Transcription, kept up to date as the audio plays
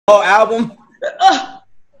whole album.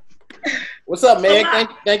 What's up, Meg?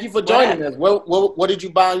 Thank you for joining us. What did you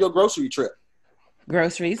buy on your grocery trip?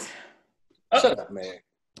 Groceries. Shut up, Meg.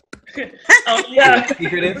 Oh, yeah.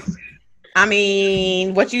 Secretive. I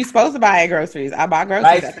mean, what you supposed to buy at groceries? I buy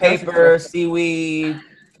groceries. Rice paper, seaweed,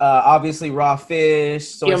 obviously raw fish,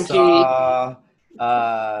 soy sauce.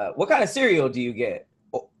 What kind of cereal do you get?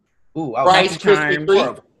 Ooh, Rice Krispie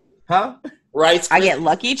Treat. Huh? Rice. I get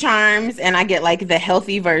Lucky Charms, and I get like the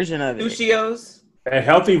healthy version of it. Sushios. A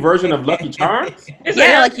healthy version of Lucky Charms?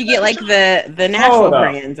 Yeah, like you get like the natural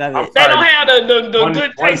brands of it. They don't have the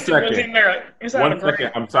good tasting ones in there. One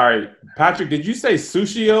second. I'm sorry. Patrick, did you say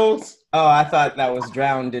Sushios? Oh, I thought that was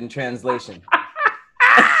drowned in translation.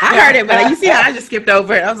 I heard it, but you see how I just skipped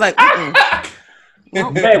over it. I was like,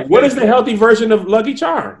 Hey, what is the healthy version of Lucky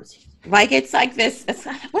Charms? like it's like this.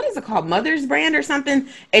 What is it called? Mother's brand or something?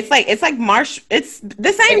 It's like It's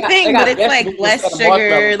the same thing, but it's like less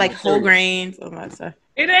sugar, like whole grains, all that stuff.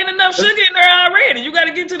 It ain't enough sugar in there already. You got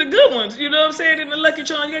to get to the good ones. You know what I'm saying? In the Lucky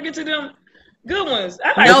Charms, you got to get to them good ones.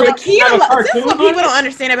 The key to this is what people don't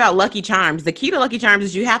understand about Lucky Charms. The key to Lucky Charms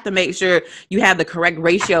is you have to make sure you have the correct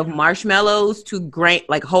ratio of marshmallows to grain,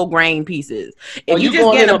 like whole grain pieces. If you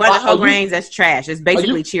just get a bunch of whole grains, that's trash. It's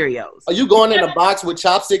basically Cheerios. Are you going in a box with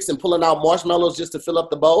chopsticks and pulling out marshmallows just to fill up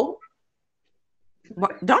the bowl?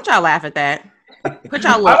 Don't y'all laugh at that. Put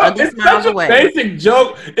y'all little ugly smiles away. Basic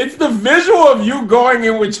joke. It's the visual of you going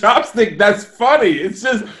in with chopstick that's funny. It's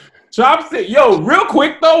just chopstick. Yo, real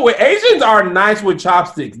quick though, Asians are nice with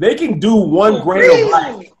chopsticks. They can do one grain of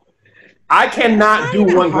rice. I cannot do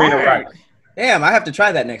one grain of rice. Damn, I have to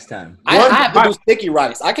try that next time. I have to do sticky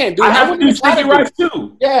rice. I can't do. I have to do sticky rice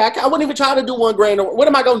too. Yeah, I wouldn't even try to do one grain. What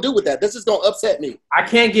am I gonna do with that? This is gonna upset me. I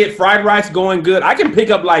can't get fried rice going good. I can pick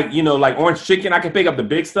up like orange chicken. I can pick up the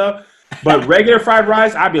big stuff. But regular fried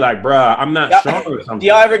rice, I'd be like, bruh, I'm not strong or something. Do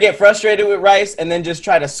y'all ever get frustrated with rice and then just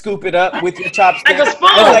try to scoop it up with your chopsticks? Like a spoon.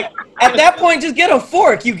 Like, at that point, just get a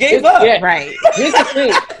fork. You gave up. Yeah. Right. Here's the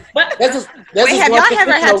thing. Wait, have y'all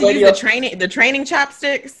ever had to use the training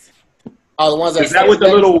chopsticks? Oh, the ones Is that with the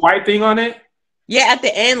little white thing on it? Yeah, at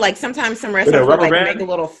the end, like sometimes some restaurants will like make a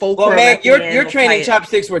little fulcrum. Well, man, your training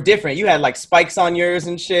chopsticks were different. You had like spikes on yours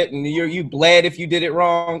and shit, and you bled if you did it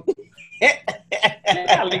wrong.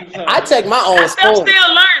 I take my own spoon. I'm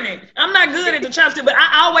still learning. I'm not good at the chopstick, but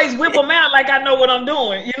I always whip them out like I know what I'm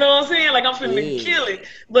doing. You know what I'm saying? Like I'm finna kill it,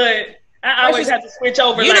 but I always have to switch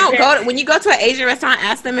over. You don't when you go to an Asian restaurant,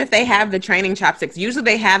 ask them if they have the training chopsticks. Usually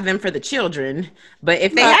they have them for the children, but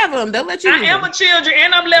if they have them, they'll let you. I am a children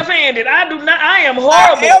and I'm left-handed. I do not. I am horrible.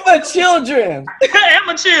 I am a children. I am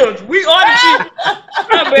a children. We are the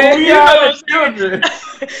children. We are the children.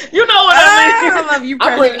 You know what I mean? I love you.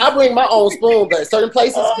 I bring my own spoon, but certain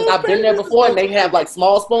places because I've been there before and they have like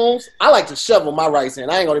small spoons. I like to shovel my rice in.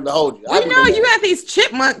 I ain't gonna even hold you. We know you have these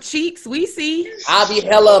chipmunk cheeks. We see. I'll be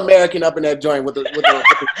hella American up in that joint with the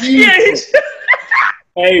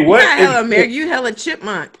Hey, what? Hella American, you hella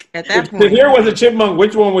chipmunk at that point. If here was a chipmunk,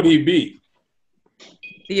 which one would he be?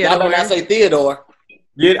 Y'all better not say Theodore.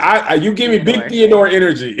 Yeah, you give me big Theodore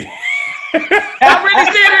energy. I'm really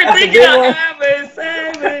sitting here thinking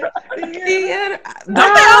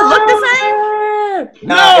don't they all look the same?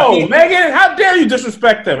 No, Megan, how dare you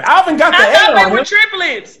disrespect them? Alvin got the I L thought on they were him.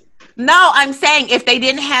 triplets. No, I'm saying if they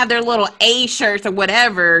didn't have their little A shirts or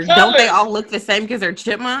whatever, don't they all look the same because they're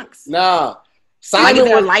chipmunks? No. Simon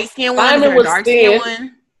was light skinned one. Simon was dark thin.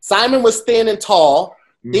 one. Simon was thin and tall.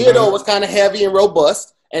 Theodore was kind of heavy and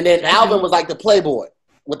robust, and then Alvin was like the playboy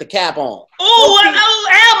with the cap on.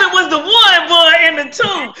 Alvin was the one boy in the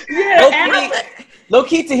two. Yeah. Low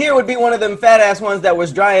key to here would be one of them fat ass ones that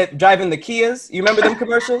was driving the Kias. You remember them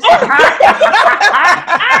commercials?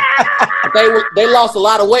 They lost a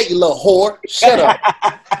lot of weight, you little whore. Shut up.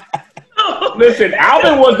 Listen,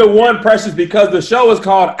 Alvin was the one precious because the show was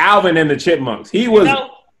called Alvin and the Chipmunks. He was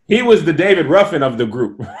the David Ruffin of the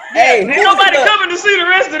group. Hey, ain't nobody coming to see the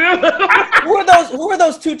rest of them. Who are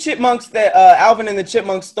those two chipmunks that Alvin and the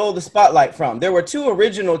Chipmunks stole the spotlight from? There were two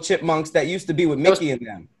original chipmunks that used to be with Mickey and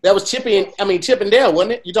them. That was Chip and Dale,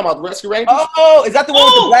 wasn't it? You talking about the Rescue Rangers? Oh, is that the one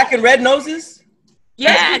with the black and red noses?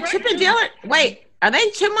 Yeah, Chip and Dale. Wait, are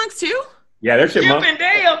they chipmunks too? Yeah, they're chipmunks. Chip and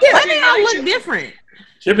Dale. Why they all look different?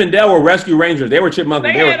 Chip and Dale were Rescue Rangers. They were chipmunks.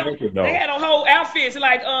 They had on whole outfits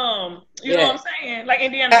like you know what I'm saying, like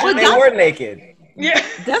Indiana Jones. They were naked. Yeah.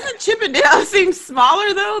 Doesn't Chip and Dale seem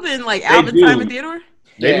smaller though than like Alvin, Simon, Theodore?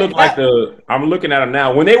 They look like I'm looking at them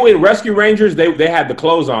now. When they were Rescue Rangers, they had the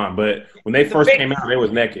clothes on, but when they first came out, they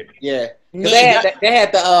was naked. Yeah. They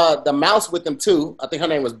had the mouse with them too. I think her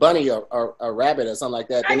name was Bunny or Rabbit or something like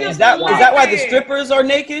that. Is that why the strippers are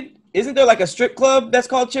naked? isn't there like a strip club that's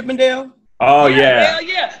called Chippendale? Oh yeah. Hell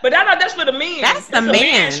yeah. But I know that's for the men. That's the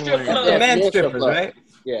man strip club. The men strippers, right?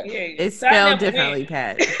 Yeah. It's spelled differently,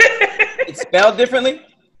 Pat. It's spelled differently?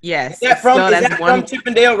 Yes. Is that from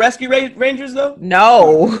Chippendale Rescue Rangers though?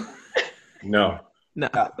 No. No.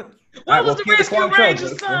 What was the Rescue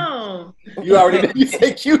Rangers song? You already you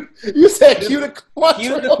said cute. You said cue the Quantrell.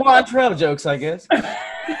 Cue the Quantrell jokes, I guess.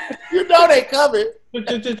 You know they coming.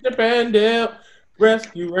 Chippendale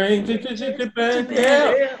Rescue Rangers.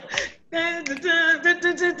 Chippendale. Hey,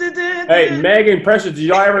 Megan, Precious, did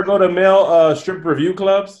y'all ever go to male strip review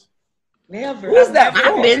clubs? Never. Who's that for?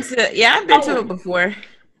 I've been to it before.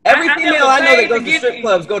 Every female I know that goes to strip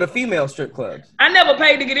clubs go to female strip clubs. I never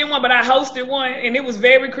paid to get in one, but I hosted one, and it was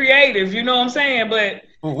very creative. You know what I'm saying? But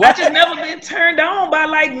What? I just never been turned on by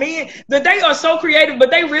like men. They are so creative,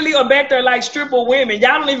 but they really are back there like stripper women.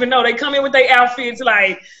 Y'all don't even know. They come in with their outfits,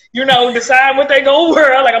 like, you know, decide what they gonna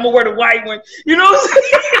wear. Like, I'm gonna wear the white one. You know what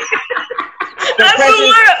I'm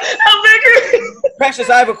saying?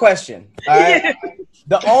 Precious, I have a question. All right. Yeah.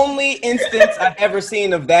 The only instance I've ever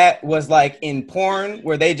seen of that was like in porn,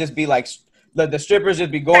 where they just be like, the strippers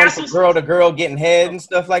just be going from girl to girl, getting head and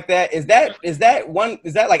stuff like that. Is that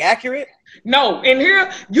like accurate? No, in here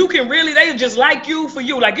you can really, they just like you for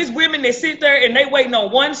you. Like, it's women that sit there and they waiting on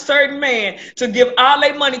one certain man to give all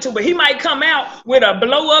their money to, but he might come out with a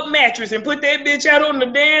blow up mattress and put that bitch out on the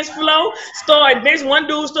dance floor. This one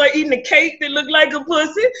dude start eating a cake that looked like a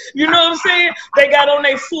pussy. You know what I'm saying? They got on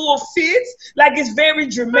their full fits, like it's very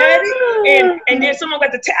dramatic, and then someone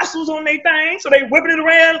got the tassels on their thing, so they whipping it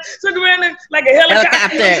around like a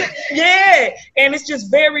helicopter. Yeah, and it's just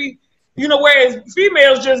very. You know, whereas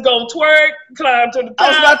females just go twerk, climb to the top. I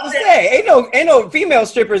was about to say, ain't no female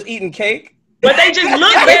strippers eating cake. But they just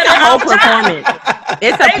look better. It's a whole performance.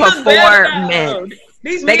 It's a performance.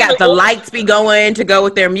 They got the lights be going to go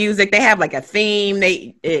with their music. They have like a theme.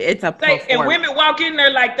 It's a performance. And women walk in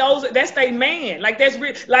there like that's their man. Like that's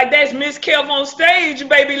Miss Kev on stage,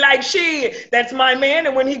 baby. Like, shit, that's my man.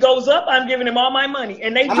 And when he goes up, I'm giving him all my money.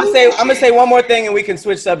 And I'm gonna say one more thing, and we can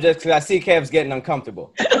switch subjects because I see Kev's getting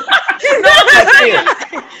uncomfortable.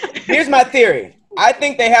 Here's my theory. I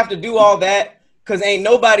think they have to do all that because ain't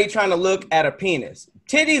nobody trying to look at a penis.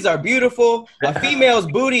 Titties are beautiful. A female's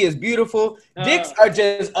booty is beautiful. Dicks are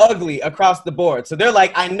just ugly across the board. So they're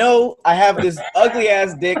like, I know I have this ugly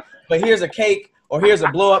ass dick, but here's a cake or here's a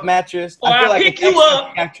blow up mattress. Or I feel like pick you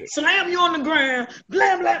up, slam you on the ground,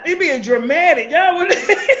 blah blah. It be a dramatic. Y'all would.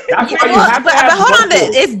 But hold on,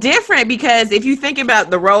 it's different because if you think about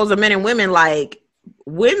the roles of men and women, like.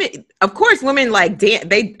 Women, of course, women like dance.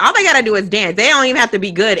 All they gotta do is dance. They don't even have to be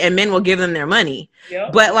good, and men will give them their money.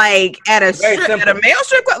 Yep. But like at a male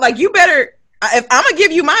strip club, like you better. If I'm gonna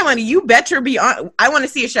give you my money, you better be on. I want to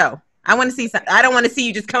see a show. I want to see something. I don't want to see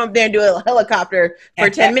you just come up there and do a helicopter for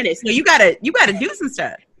 10 minutes. So you gotta do some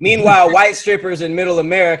stuff. Meanwhile, white strippers in middle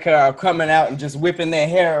America are coming out and just whipping their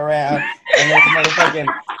hair around, and there's motherfucking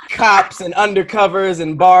cops and undercovers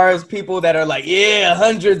and bars, people that are like, yeah,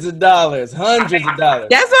 hundreds of dollars. That's what I'm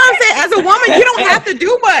saying. As a woman, you don't have to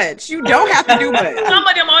do much. You don't have to do much. Some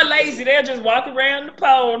of them are lazy. They'll just walk around the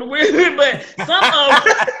pole, but some of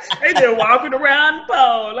them, they just walking around the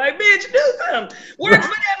pole. Like, bitch, do something. Work for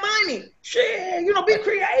that money. Shit, be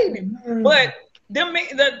creative. But I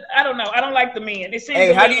don't know. I don't like the men. It seems.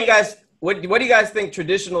 Hey, how do you guys? What do you guys think?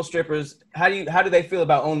 Traditional strippers. How do they feel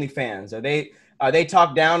about OnlyFans? Are they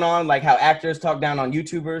talked down on like how actors talk down on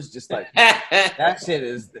YouTubers? Just like that shit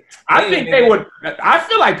is. I think they would. I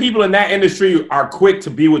feel like people in that industry are quick to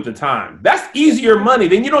be with the time. That's easier money.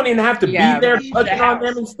 Then you don't even have to be there touching on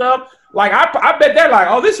them and stuff. Like I bet they're like,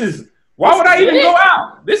 oh, this is. Why would I even go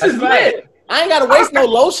out? This is lit. I ain't gotta waste no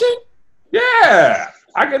lotion. Yeah,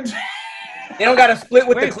 I could. They don't got to split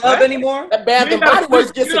with the club anymore. That Bath and Body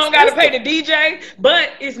Works gets you don't got to pay the DJ,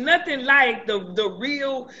 but it's nothing like the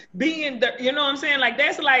real being the. You know what I'm saying? Like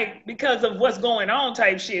that's like because of what's going on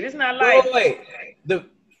type shit. It's not like wait. The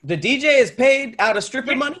DJ is paid out of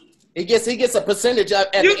stripper money. He gets a percentage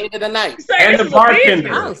at the end of the night. And the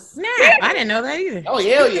bartender. Oh snap! I didn't know that either. Oh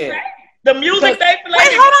hell yeah. The music they play.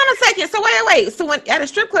 Wait, hold on a second. So wait. So when at a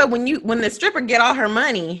strip club, when the stripper get all her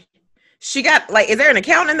money. She got is there an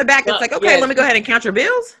account in the back that's like, okay, let me go ahead and count your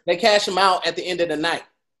bills? They cash them out at the end of the night.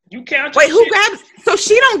 You count. Wait, who grabs? So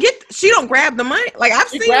she don't grab the money. Like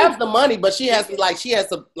she grabs the money, but she has to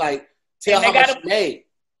tell how much she made.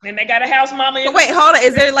 And they got a house mama. So wait, hold on.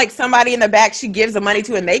 Is there like somebody in the back she gives the money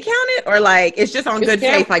to and they count it, or like it's just on good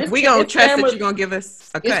faith? Like we gonna trust that you're gonna give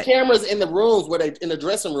us a cut. There's cameras in the rooms in the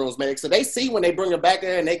dressing rooms, man. So they see when they bring her back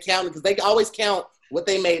there and they count it because they always count what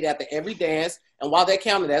they made after every dance, and while they're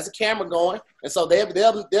counting, there's a camera going, and so they'll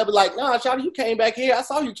be like, "Nah, Shawty, you came back here. I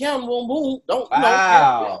saw you counting. Boom, boom. Don't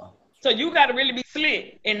wow." So you got to really be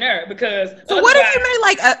slick in there because. So what if you made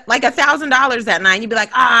like $1,000 that night? And you'd be like,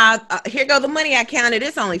 here go the money I counted.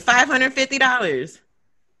 It's only $550.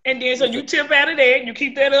 And then so you tip out of that, you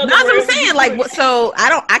keep that other. That's what I'm saying. Like, so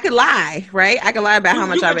I could lie, right? I could lie about how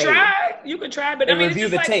much I made. You could try, but I mean, review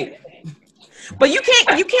the tape. But you can't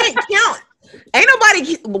count. Ain't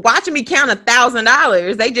nobody watching me count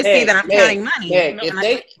 $1,000. They just see that I'm counting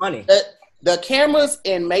money. If the cameras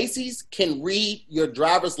in Macy's can read your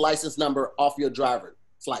driver's license number off your driver's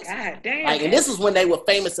license. God damn. Like, and this is when they were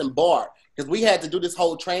famous and barred, because we had to do this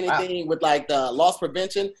whole training thing with like the loss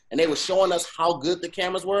prevention, and they were showing us how good the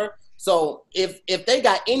cameras were. So if they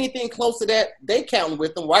got anything close to that, they counting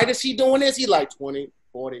with them. Right as she doing this, he like 20,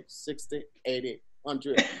 40, 60, 80,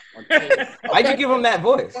 100. Why'd you give him that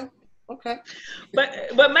voice? Okay.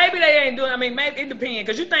 But maybe they ain't doing. I mean, maybe it depends,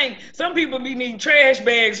 because you think some people be needing trash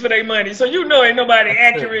bags for their money, so you know ain't nobody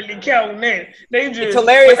accurately counting that. They just it's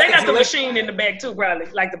hilarious. But they got the machine in the back too, probably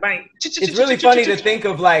like the bank. It's really funny to think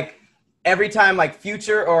of like every time like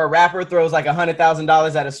Future or a rapper throws like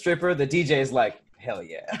 $100,000 at a stripper, the DJ is like, hell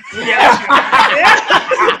yeah.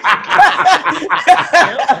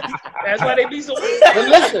 That's why they be so. But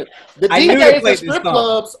listen, the DJs at strip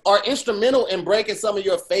clubs are instrumental in breaking some of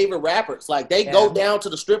your favorite rappers. Like they go down to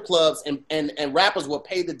the strip clubs and rappers will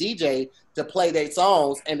pay the DJ to play their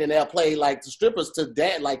songs, and then they'll play like the strippers to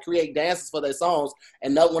dance, like create dances for their songs.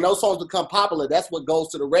 And when those songs become popular, that's what goes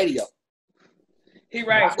to the radio. He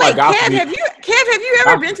right. Wait, Kev, have you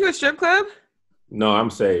ever been to a strip club? No, I'm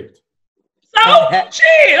saved. So,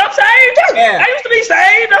 shit, I'm saved too. I used to be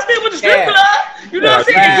saved. I still went to strip club. You know what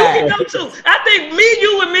I'm saying? You can go too. I think me,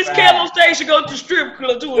 you, and Miss Cam on stage should go to strip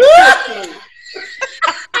club to a strip club.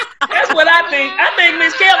 That's what I think. I think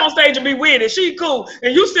Miss Cam on stage will be with it. She cool.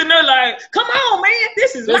 And you sitting there like, come on, man.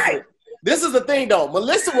 This is life. This is the thing, though.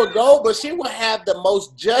 Melissa will go, but she will have the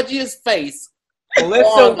most judgiest face.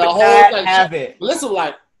 Melissa would not have it. Melissa will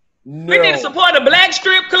like, no. We need to support a black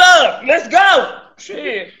strip club. Let's go.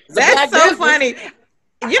 Shit. That's so funny.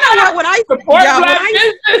 You know what? When I support black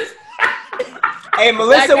business. Hey,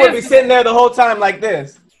 Melissa would be sitting there the whole time like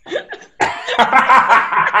this.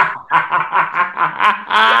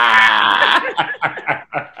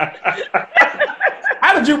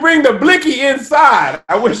 How did you bring the blicky inside?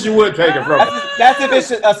 I wish you would take it from her. That's if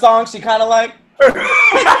it's a song she kind of like.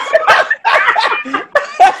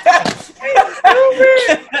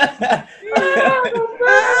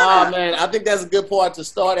 Oh man, I think that's a good part to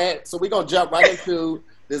start at. So we're gonna jump right into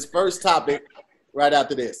this first topic right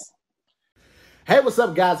after this. Hey, what's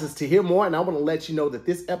up, guys? It's To Hear More, and I want to let you know that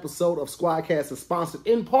this episode of SquADcast is sponsored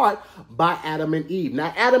in part by Adam and Eve.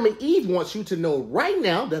 Now, Adam and Eve wants you to know right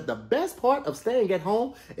now that the best part of staying at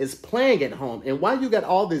home is playing at home. And while you got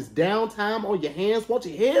all this downtime on your hands, why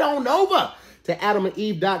don't you head on over to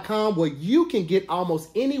adamandeve.com, where you can get almost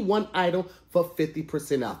any one item for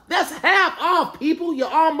 50% off. That's half off, people.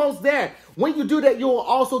 You're almost there. When you do that, you will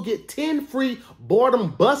also get 10 free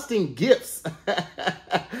boredom-busting gifts.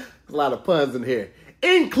 A lot of puns in here.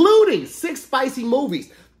 Including 6 spicy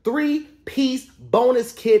movies, 3-piece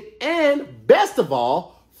bonus kit, and best of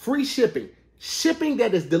all, free shipping. Shipping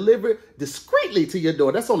that is delivered discreetly to your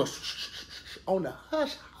door. That's on the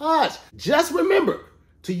hush hush. Just remember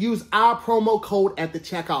to use our promo code at the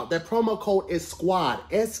checkout. That promo code is SQUADD,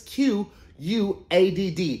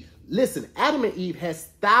 SQUADD. Listen, Adam and Eve has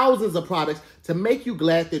thousands of products to make you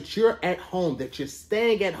glad that you're at home, that you're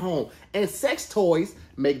staying at home. And sex toys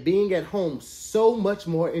make being at home so much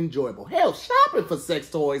more enjoyable. Hell, shopping for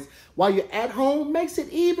sex toys while you're at home makes it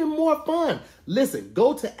even more fun. Listen,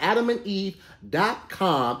 go to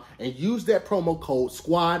adamandeve.com and use that promo code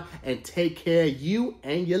SQUADD and take care of you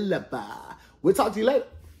and your lover. We'll talk to you later.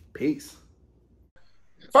 Peace.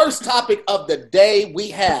 First topic of the day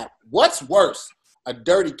we have, what's worse, a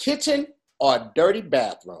dirty kitchen or a dirty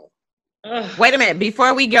bathroom? Wait a minute.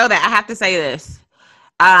 Before we go there, I have to say this.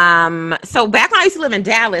 So back when I used to live in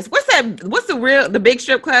Dallas, what's the big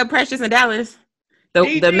strip club, Precious, in Dallas?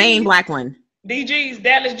 The main black one. DG's,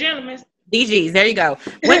 Dallas Gentlemen's. DG's, there you go.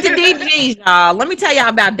 Went to DG's, y'all. Let me tell y'all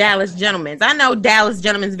about Dallas Gentlemen's. I know Dallas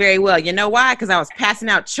Gentlemen's very well. You know why? Because I was passing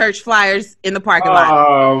out church flyers in the parking lot.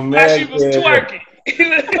 Oh, man. She was twerking.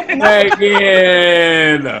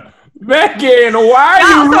 Megan, why are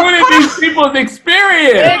you ruining these people's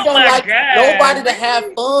experience? They don't like nobody to have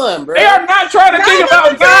fun, bro. They are not trying to think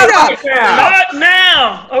about God right now. Not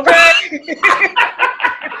now, okay?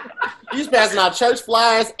 You passing out church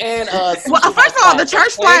flyers and well, first of all, the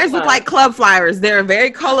church flyers look like club flyers. They're very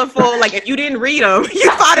colorful. Like if you didn't read them, you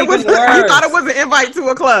thought it was an invite to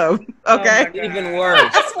a club. Okay, even worse.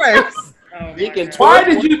 That's worse. Why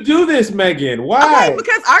did you do this, Megan? Why? Okay,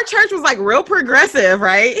 because our church was like real progressive,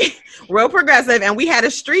 right? Real progressive, and we had a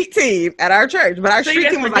street team at our church, but our street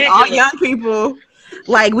team was like all young people.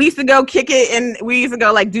 Like we used to go kick it, and we used to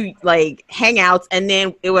go like do like hangouts, and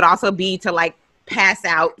then it would also be to like pass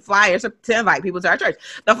out flyers to invite people to our church.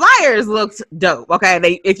 The flyers looked dope.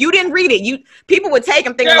 Okay, if you didn't read it, people would take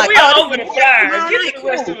them thinking like, we all over the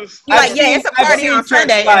flyers. Like, yeah, it's a party on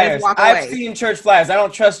Sunday. And just walk away. I've seen church flyers. I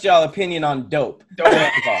don't trust y'all opinion on dope.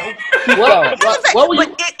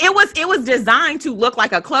 It was designed to look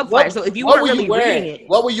like a club flyer. So if you weren't really reading it,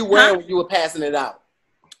 what were you wearing when you were passing it out?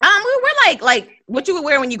 We were like what you would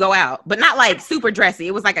wear when you go out, but not like super dressy.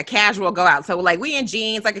 It was like a casual go out. So like we in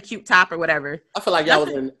jeans, like a cute top or whatever. I feel like y'all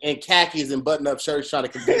was in khakis and button up shirts trying to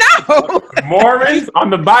convince. No, Mormons on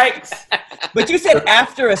the bikes. But you said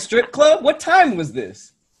after a strip club. What time was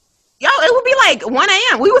this? Yo, it would be like 1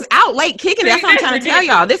 a.m. We was out late kicking. That's what I'm trying to tell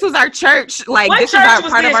y'all. This was our church. Like what this church was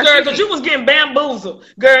was part this, of our girl? Because you was getting bamboozled,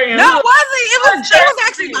 girl. No, it wasn't. It was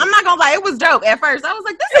actually. I'm not gonna lie. It was dope at first. I was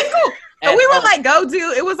like, this is cool. So we would like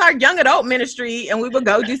it was our young adult ministry, and we would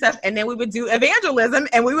go do stuff, and then we would do evangelism,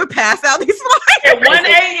 and we would pass out these flyers. At 1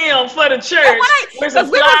 a.m. for the church. With some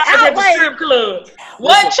flyers at the strip club.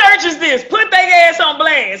 What church is this? Put their ass on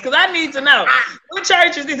blast, because I need to know. What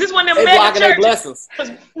church is this? This one of them mega churches.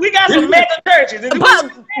 We got some mega churches.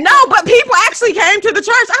 But people actually came to the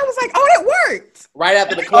church. I was like, oh, it worked. Right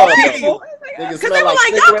after the club. Niggas smell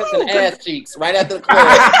like cigarettes and ass cheeks. Right after the club.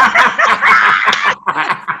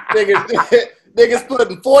 Niggas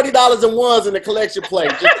putting $40 in ones in the collection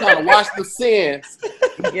plate, just kind of wash the sins.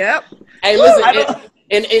 Yep. Hey, listen,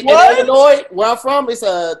 in Illinois, where I'm from, it's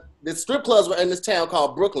the strip clubs were in this town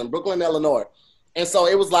called Brooklyn, Illinois, and so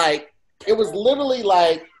it was literally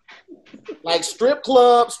like strip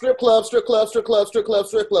club,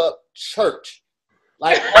 church.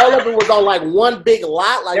 Like all of it was on like one big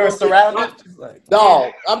lot. Like they were surrounded.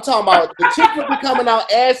 Dog, I'm talking about the chicks would be coming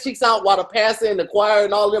out, ass cheeks out, while the pastor and the choir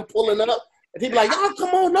and all them pulling up. And he'd be like, y'all come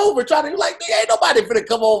on over. Try to be like, ain't nobody finna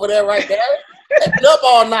come over there right there. They've been up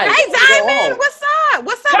all night. Hey, Diamond, what's up?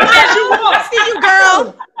 What's up? I see you,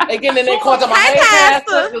 girl. They getting in their car to my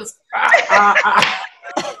pastor.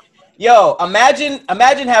 Yo, imagine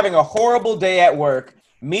having a horrible day at work,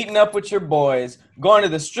 meeting up with your boys, going to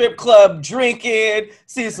the strip club, drinking,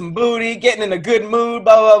 see some booty, getting in a good mood,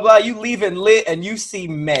 blah, blah, blah. You leaving lit and you see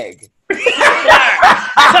Meg. Come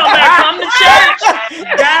to church.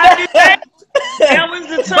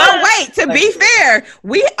 But wait, to be fair,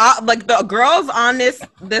 we like the girls on this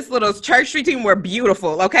little church street team were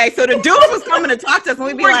beautiful. Okay, so the dudes was coming to talk to us, and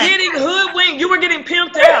we'd be like, getting hoodwinked. You were getting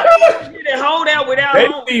pimped out. You were getting hold out without. They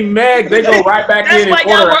see Meg, they go right back in and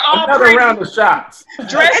order another round of shots.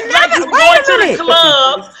 Dressed like you were going to the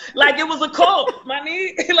club, like it was a cult, my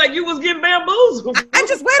nigga. Like you was getting bamboozled. And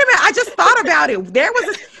just wait a minute, I just thought about it. There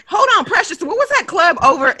was hold on, Precious. What was that club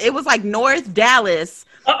over? It was like North Dallas.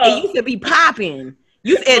 It used to be popping.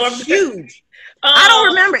 It's huge. I don't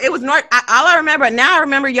remember. It was North. All I remember now. I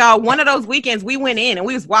remember y'all. One of those weekends we went in and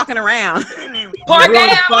we was walking around. Park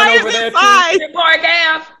Ave. Park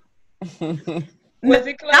Ave. Was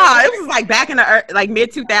it closed? No, it was like back in the like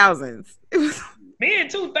mid 2000s. It was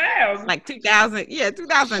mid 2000s. Like 2000. Yeah,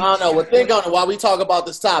 2000. I don't know. Well, think on it while we talk about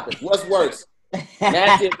this topic. What's worse,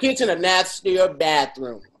 nastier kitchen or nastier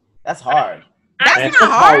bathroom? That's hard. That's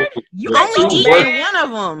not hard. You only eat in one of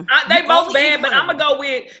them. They both bad, but I'm gonna go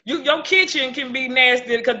with you. Your kitchen can be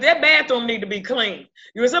nasty because that bathroom need to be clean.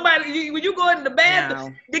 When you go in the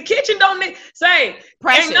bathroom, the kitchen don't need. Ain't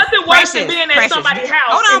nothing worse than being at somebody's house.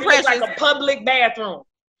 Hold on, Precious. Like a public bathroom.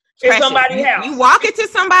 It's somebody's house. You walk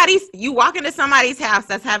into somebody's house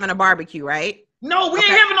that's having a barbecue, right? No, we ain't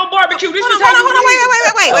having no barbecue. This is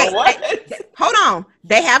wait. Hold on.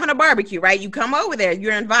 They having a barbecue, right? You come over there.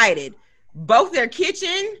 You're invited. Both their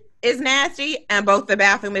kitchen is nasty and both the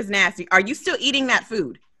bathroom is nasty. Are you still eating that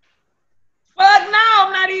food? Fuck no,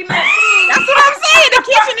 I'm not eating that food. That's what I'm saying. The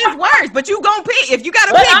kitchen is worse, but you gonna pee. If you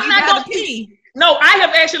gotta pee, you gotta pee. No, I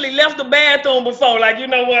have actually left the bathroom before. Like, you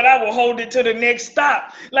know what? I will hold it to the next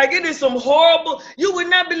stop. Like, it is some horrible. You would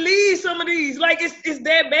not believe some of these. Like, it's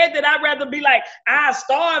that bad that I'd rather be like, I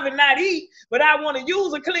starve and not eat, but I want to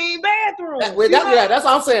use a clean bathroom. That's what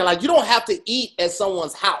I'm saying. Like, you don't have to eat at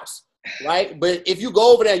someone's house. Right, but if you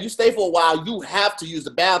go over there, you stay for a while, you have to use the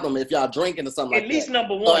bathroom if y'all drinking or something like that. At least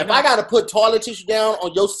number one. So if I gotta put toilet tissue down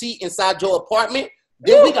on your seat inside your apartment,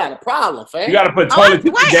 then we got a problem, fam. You got to put toilet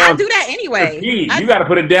tissue down. I do that anyway. You got to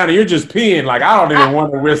put it down and you're just peeing. Like, I don't even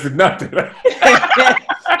want to risk nothing.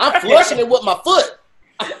 I'm flushing it with my foot.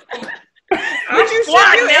 What you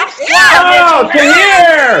should do is to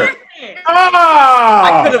here.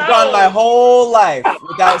 I could have gone my whole life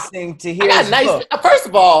without saying to hear. Nice. First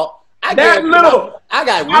of all, I got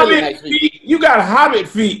really nice feet. You got hobbit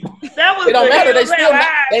feet. That was it don't matter.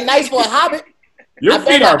 They nice for a hobbit. Your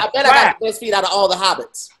feet are I bet I got the best feet out of all the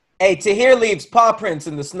hobbits. Hey, Tahir leaves paw prints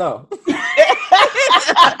in the snow. You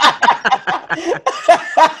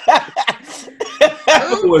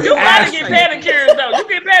gotta get pedicures though. You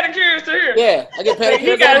get pedicures to here. Yeah, I get pedicures.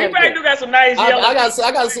 He probably do got some nice yellow. I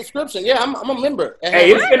got a subscription. Yeah, I'm a member.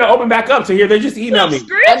 Hey, it's gonna open back up to here. They just emailed me.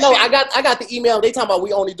 I know. I got the email. They talking about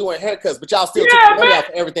we only doing haircuts, but y'all still taking money out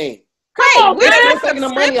for everything. Come on, we're taking the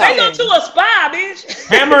money out. They go to a spa, bitch.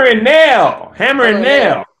 Hammer and nail. Hammer and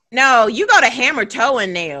nail. No, you go to hammer, toe,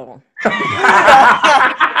 and nail. You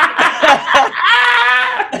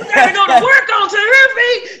gotta go to work on to her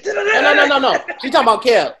feet. No. She talking about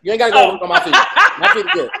Kev. You ain't gotta go work on my feet. My feet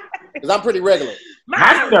are good. Because I'm pretty regular.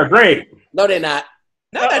 My feet are great. No, they're not.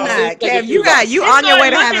 No, they're not. Kev, you on your way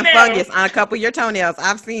to having fungus on a couple of your toenails.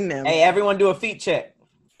 I've seen them. Hey, everyone do a feet check.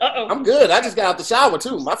 I'm good. I just got out the shower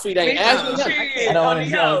too. My feet ain't ashy. I don't want to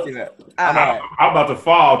see that. I'm about to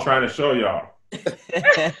fall trying to show y'all.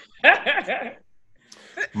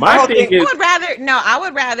 My thing is, I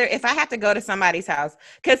would rather if I have to go to somebody's house,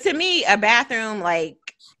 because to me a bathroom, like,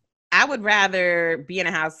 I would rather be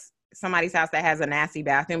in somebody's house that has a nasty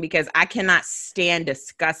bathroom, because I cannot stand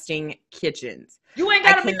disgusting kitchens. You ain't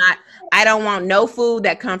gotta I don't want no food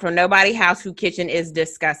that come from nobody's house whose kitchen is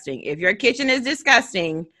disgusting. If your kitchen is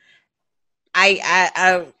disgusting,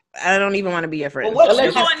 I don't even want to be your friend. Well,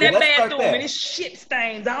 you go in that bathroom and it's shit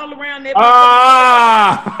stains all around that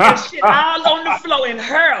bathroom. There's shit all on the floor and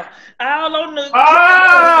all on the and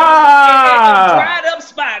dried up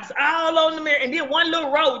spots all on the mirror, and then one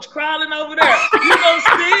little roach crawling over there. You gonna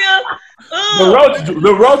steal?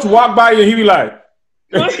 The roach walk by you and he be like,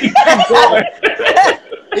 he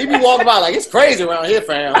be walking by like, it's crazy around here,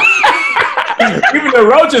 fam. Even the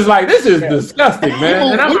roach is like, this is disgusting,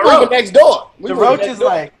 man. And I'm moving next door. The roach is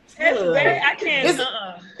like, that's bad. I can't.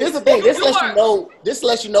 Here's the thing. This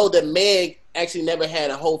lets you know that Meg actually never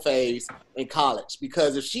had a whole phase in college,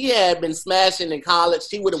 because if she had been smashing in college,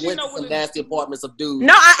 she would have went to some nasty apartments of dudes.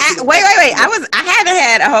 No, wait. I haven't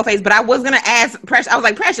had a whole phase, but I was gonna ask Precious. I was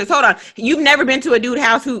like, Precious, hold on. You've never been to a dude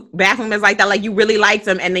house whose bathroom is like that, like you really liked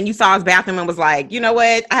him, and then you saw his bathroom and was like, you know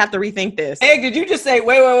what? I have to rethink this. Hey, did you just say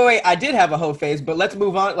wait? I did have a whole phase, but let's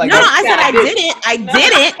move on. Like, no, I said I didn't.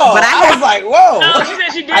 But I was like, whoa. No, she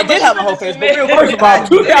said she did. I did have a whole phase, but real first of all,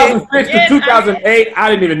 2006 to 2008, I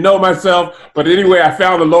didn't even know myself. But anyway, I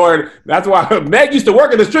found the Lord. That's why Meg used to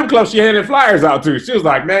work at the strip club she handed flyers out to. She was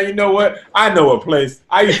like, man, you know what? I know a place.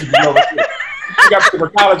 I used to be over here. She got to go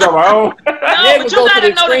to college on my own. No, but you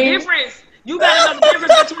gotta know the difference. You gotta know the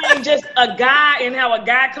difference between just a guy and how a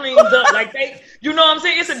guy cleans up. Like you know what I'm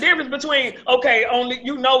saying? It's a difference between, okay, only a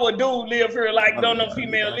dude live here, like don't no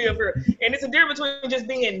female live here. And it's a difference between just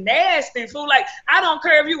being nasty, fool. Like, I don't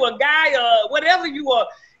care if you a guy or whatever you are.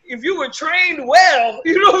 If you were trained well,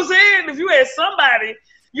 you know what I'm saying? If you had somebody,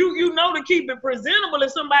 you know to keep it presentable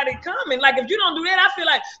if somebody coming. Like, if you don't do that, I feel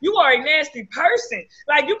like you are a nasty person.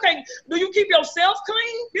 Like, do you keep yourself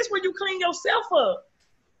clean? This is where you clean yourself up.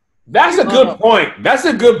 That's a good point. That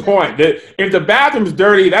if the bathroom's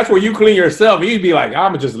dirty, that's where you clean yourself. You'd be like,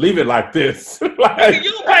 I'm gonna just leave it like this. Like,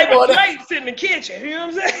 you paper plates in the kitchen. You know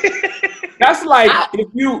what I'm saying? That's like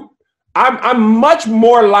I'm much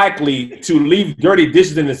more likely to leave dirty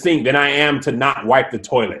dishes in the sink than I am to not wipe the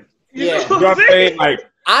toilet. Yeah, you know what I'm saying? Like,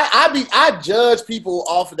 I judge people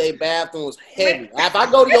off of their bathrooms heavy. If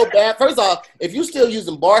I go to your bath, first off, if you still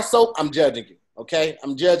using bar soap, I'm judging you. Okay,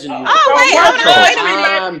 I'm judging you. Wait a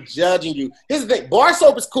minute. I'm judging you. Here's the thing: bar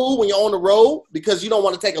soap is cool when you're on the road because you don't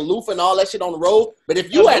want to take a loofah and all that shit on the road. But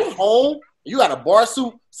if you at home, you got a bar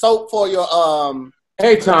soap for your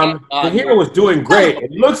Hey Tom, the hero was doing great.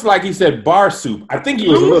 It looks like he said bar soup. I think he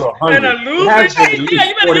was a little hungry. And a loop. Yeah, you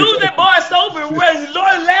better use that bar soap and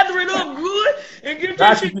lather it up good and get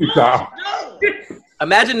that shit done.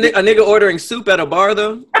 Imagine a nigga ordering soup at a bar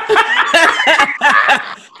though.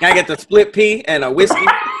 Gotta get the split pea and a whiskey.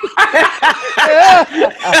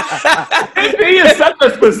 He is such a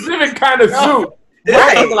specific kind of soup.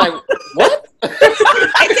 Right. Like, what?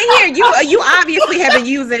 I see here, you obviously have been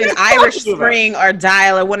using an Irish Spring or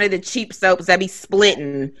Dial or one of the cheap soaps that be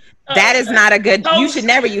splitting. That is not a good. You should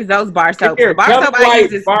never use those bar soaps. Bar soap I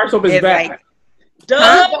use bar soap is bad. Like,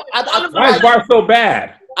 why is bar so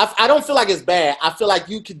bad? I don't feel like it's bad. I feel like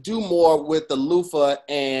you could do more with the loofah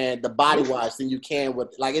and the body wash than you can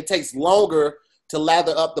with, like, it takes longer to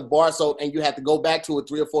lather up the bar soap, and you have to go back to it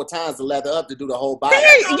 3 or 4 times to lather up to do the whole body.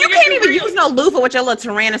 You can't even use no loofah with your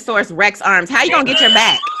little Tyrannosaurus Rex arms. How you gonna get your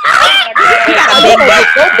back? You got a big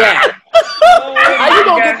back. How you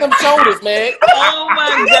gonna get them shoulders, man? Oh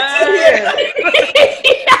my God.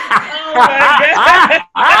 Oh my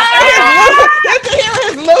God. Let's hear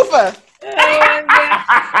his loofah. Oh my God.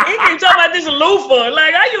 He can talk about this loofah.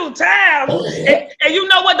 Like, are you tired? And you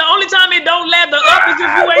know what? The only time it don't lather up is if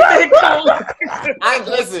you ain't that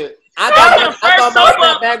cool. Listen. I thought my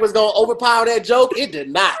snapback was gonna overpower that joke. It did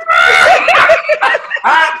not.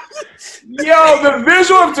 Yo, the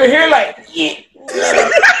visual of Tahir, like.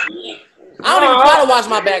 I don't even try to wash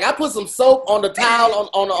my back. I put some soap on the towel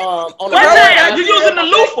on the What towel? You using the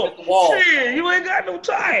loofah? Shit, you ain't got no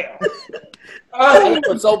towel. I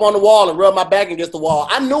put soap on the wall and rub my back against the wall.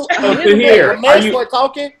 I knew when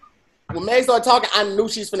Meg started talking, I knew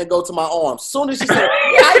she's finna go to my arm. As soon as she said,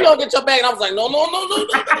 "How you gonna get your back?" And I was like, "No."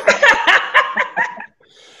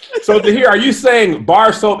 So Tahir, are you saying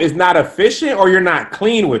bar soap is not efficient, or you're not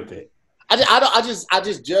clean with it? I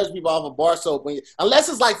just judge people off of bar soap unless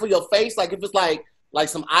it's like for your face, like if it's like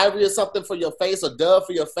some Ivory or something for your face, or Dove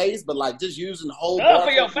for your face, but like just using the whole Dove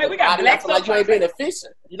for your face. We got black soap. Like you ain't being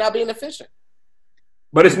efficient. You're not being efficient.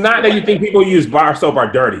 But it's not that you think people use bar soap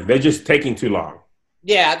are dirty. They're just taking too long.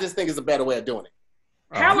 Yeah, I just think it's a better way of doing it.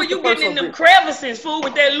 How are you getting in them crevices, fool,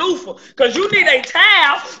 with that loofah? Because you need a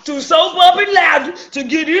towel to soap up and lather to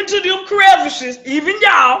get into them crevices. Even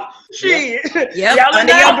y'all. Shit. Yep. Y'all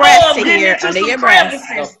Under your breast here. Under your breast.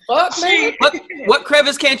 Fuck, man. What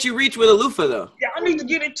crevice can't you reach with a loofah, though? Y'all need to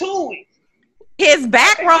get into it. His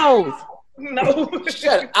back rolls. No.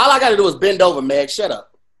 Shut up. All I got to do is bend over, Meg. Shut up.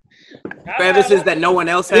 Crevices that no one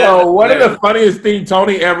else has. Yo, one of the funniest things,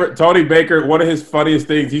 Tony Baker, one of his funniest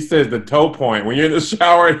things, he says the toe point. When you're in the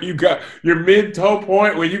shower and you got your mid toe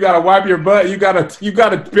point where you gotta wipe your butt, you gotta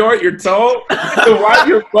point your toe to wipe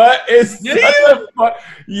your butt. It's such a fun.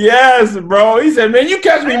 Yes, bro. He said, "Man, you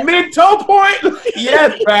catch me mid toe point."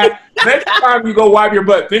 Yes, man. Next time you go wipe your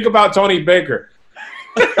butt, think about Tony Baker.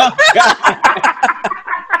 That's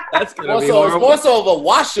gonna be horrible. It's more so of a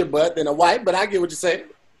wash your butt than a wipe, but I get what you're saying.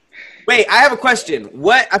 Wait, I have a question.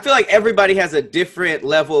 I feel like everybody has a different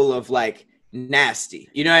level of like nasty.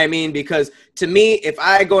 You know what I mean? Because to me, if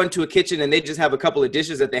I go into a kitchen and they just have a couple of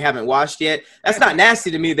dishes that they haven't washed yet, that's not nasty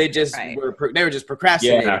to me. They just were just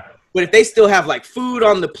procrastinating. Yeah. But if they still have like food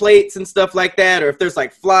on the plates and stuff like that, or if there's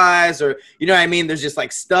like flies, or you know what I mean, there's just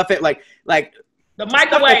like stuff like the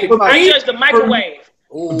microwave. I judge the microwave.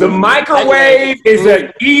 Ooh, the microwave is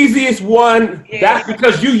the easiest one. Yeah. That's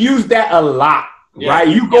because you use that a lot. Yeah. Right,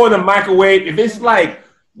 you go in the microwave. If it's like,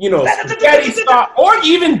 you know, spaghetti sauce, or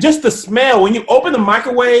even just the smell. When you open the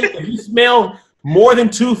microwave, if you smell more than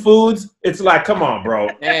 2 foods, it's like, come on, bro.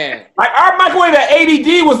 Man. Like our microwave at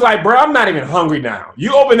ADD was like, bro, I'm not even hungry now.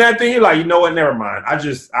 You open that thing, you're like, you know what? Never mind. I don't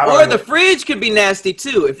know. The fridge could be nasty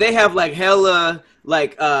too if they have like hella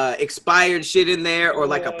expired shit in there, or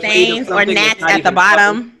like a plate or gnats at the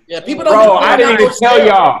bottom. Yeah, people don't. Bro, I didn't even tell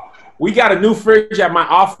y'all. We got a new fridge at my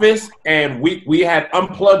office, and we had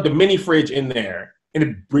unplugged the mini fridge in there.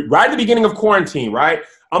 Right at the beginning of quarantine, right?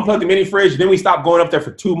 Unplugged the mini fridge, then we stopped going up there for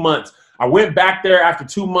 2 months. I went back there after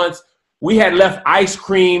 2 months. We had left ice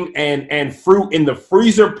cream and fruit in the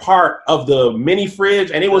freezer part of the mini fridge,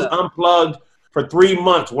 and it was unplugged for 3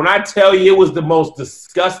 months. When I tell you it was the most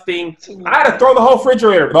disgusting, I had to throw the whole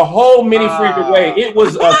refrigerator, the whole mini fridge away. It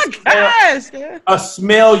was a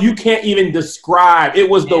smell you can't even describe. It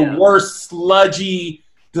was the worst, sludgy,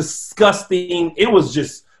 disgusting. It was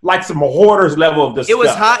just like some hoarders level of disgust. It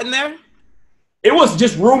was hot in there? It was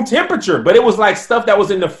just room temperature, but it was like stuff that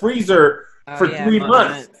was in the freezer for 3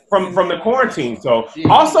 months from the quarantine. So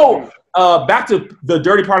also, back to the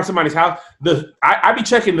dirty part of somebody's house. I be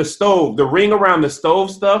checking the stove, the ring around the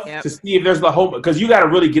stove stuff to see if there's the whole, because you got to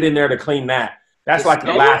really get in there to clean that. That's like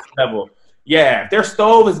the last level. Yeah, if their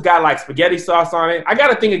stove has got like spaghetti sauce on it, I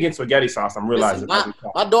got a thing against spaghetti sauce. I'm realizing. Listen,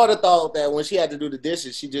 my daughter thought that when she had to do the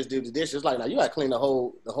dishes, she just did the dishes. Like, now you got to clean the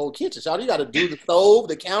whole kitchen. You got to do the stove,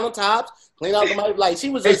 the countertops, clean out the like she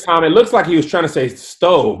was. Just, Tom, it looks like he was trying to say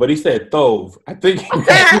stove, but he said thove. I think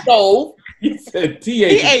stove. He said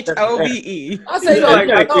THOVE. I said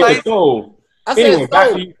stove. I said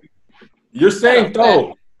stove. You're saying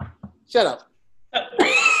stove. Shut up.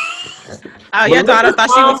 Oh, your daughter thought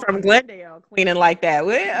she was from Glendale cleaning like that.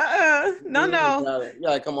 Well, no. You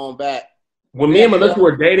gotta come on back. When me and Melissa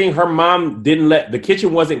were dating, her mom didn't let the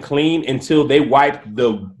kitchen wasn't clean until they wiped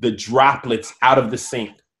the droplets out of the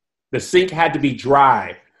sink. The sink had to be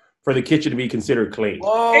dry for the kitchen to be considered clean.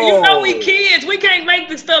 Whoa. And you know we kids, we can't make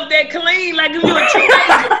the stuff that clean. Like if you're a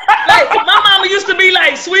teenager. Like my mama used to be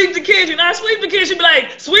like, sweep the kitchen. I sweep the kitchen, be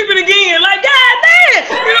like, sweep it again. Like, God damn.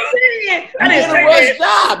 You know what I'm saying? I didn't say a rush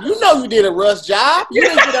job. You know you did a rush job. You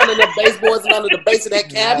didn't get under the baseboards and under the base of that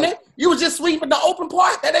cabinet. You was just sweeping the open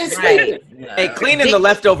part. That ain't sweeping. Hey, cleaning the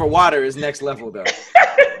leftover water is next level though.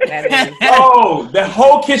 Oh, the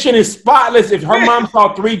whole kitchen is spotless. If her mom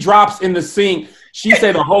saw 3 drops in the sink, she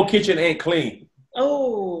said the whole kitchen ain't clean.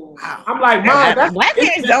 Oh, I'm like, Mom, black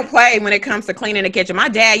kids don't play when it comes to cleaning the kitchen. My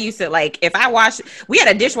dad used to, like, if I wash, we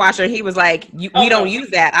had a dishwasher, and he was like, we don't use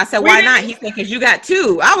that. I said, why not? He said, because you got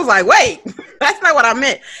 2. I was like, wait, that's not what I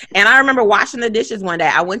meant. And I remember washing the dishes one day.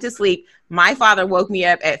 I went to sleep. My father woke me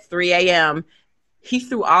up at 3 a.m. He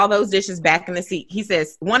threw all those dishes back in the sink. He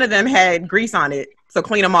says, one of them had grease on it, so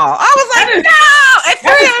clean them all. I was like, no!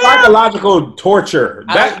 That's psychological torture.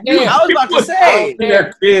 I was about to say.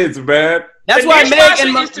 Their kids, man. That's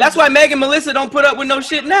why Meg and Melissa don't put up with no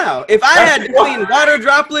shit now. If I had to clean water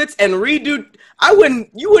droplets and redo,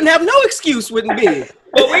 you wouldn't have no excuse, wouldn't be.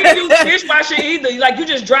 But we didn't use dishwasher either. Like you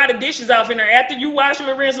just dry the dishes off in there. After you wash them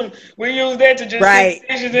and rinse them, we use that to just right.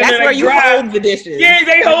 Dishes in That's there where you hold the dishes. Yeah,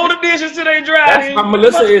 they hold the dishes till they dry. That's how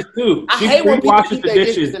Melissa is too. I She hate when people washes keep the their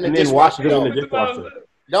dishes in and the then washes dishwasher. them in the dishwasher.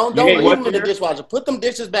 Don't leave them in the dishwasher. Put them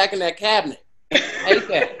dishes back in that cabinet. Hate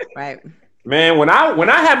that. Right. Man, when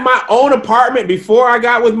I had my own apartment before I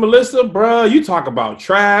got with Melissa, bro, you talk about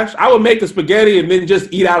trash. I would make the spaghetti and then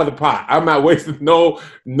just eat out of the pot. I'm not wasting no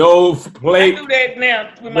plate. I do that now.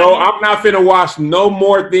 I'm not finna wash no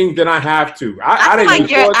more things than I have to.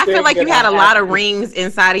 I feel like you had a lot of rings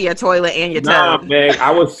inside of your toilet and your tub. Nah, man, I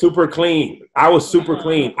was super clean. I was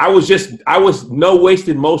no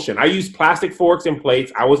wasted motion. I used plastic forks and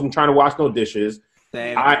plates. I wasn't trying to wash no dishes.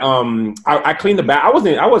 Same. I cleaned the bath. I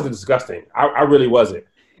wasn't disgusting. I really wasn't.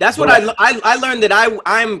 That's what I learned, that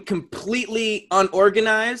I'm completely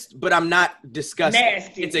unorganized, but I'm not disgusting.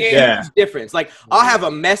 Nasty. It's a huge difference. Like I'll have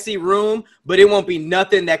a messy room, but it won't be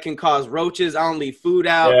nothing that can cause roaches. I don't leave food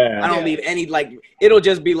out. I don't leave any, like, it'll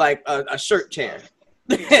just be like a shirt chair.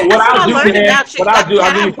 I'll give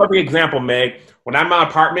you a perfect example, Meg. When I'm in my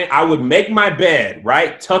apartment, I would make my bed,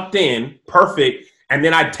 right, tucked in, perfect. And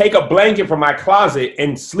then I'd take a blanket from my closet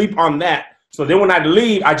and sleep on that. So then when I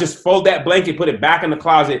leave, I just fold that blanket, put it back in the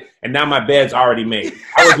closet, and now my bed's already made.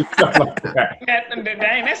 I would do stuff like that.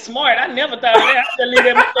 Dang, that's smart. I never thought of that. I just leave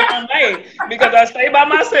that stuff unmade because I stay by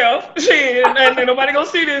myself. Shit, and nobody gonna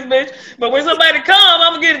see this bitch. But when somebody come,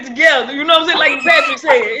 I'm gonna get it together. You know what I'm saying? Like Patrick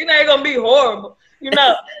said, it ain't gonna be horrible. You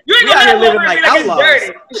know, you ain't gonna have living like it's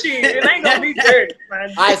dirty. Shit, it ain't gonna be dirty,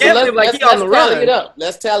 man. All right, so let's tally it up.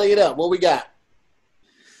 Let's tally it up. What we got?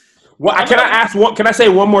 Well, can I say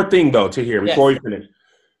one more thing though to here before we finish?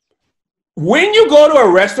 When you go to a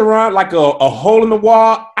restaurant, like a hole in the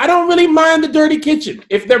wall, I don't really mind the dirty kitchen.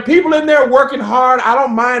 If there are people in there working hard, I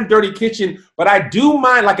don't mind dirty kitchen, but I do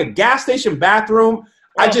mind like a gas station bathroom.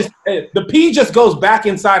 The pee just goes back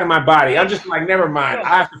inside of my body. I'm just like, never mind.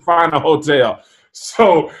 I have to find a hotel.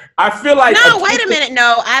 So I feel like wait a minute.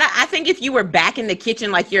 No, I think if you were back in the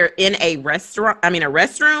kitchen, like you're in a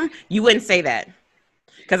restroom, you wouldn't say that.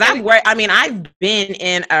 Because I've been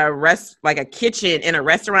in a kitchen in a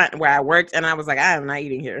restaurant where I worked, and I was like, I am not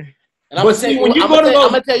eating here. And I'm gonna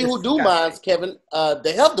tell you who do minds, Kevin.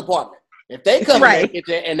 The health department. If they come in that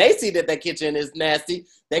kitchen and they see that that kitchen is nasty,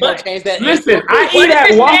 they're gonna change that. Listen, I eat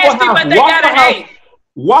at Waffle House.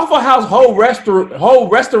 Waffle House whole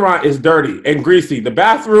restaurant is dirty and greasy. The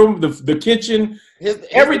bathroom, the kitchen,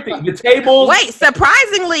 everything, the tables. Wait,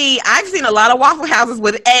 surprisingly, I've seen a lot of Waffle Houses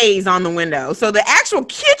with A's on the window. So the actual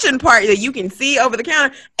kitchen part that you can see over the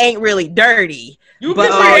counter ain't really dirty. You can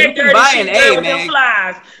buy an A, man.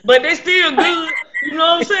 Flies, but they still good. You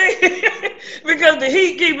know what I'm saying? Because the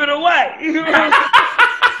heat keep it away. You know what I'm saying?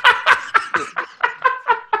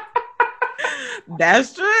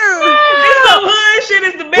 That's true. This some hood shit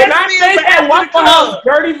is the best. When I say that Waffle House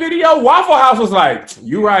dirty video, Waffle House was like,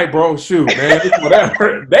 "You right, bro? Shoot, man,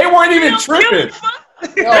 whatever." They weren't even tripping.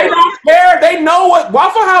 They don't care. They know what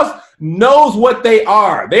Waffle House knows what they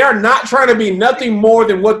are. They are not trying to be nothing more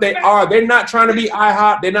than what they are. They're not trying to be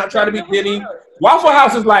IHOP. They're not trying to be Denny. Waffle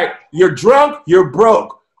House is like, you're drunk, you're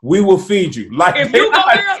broke. We will feed you. Like if you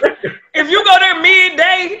go there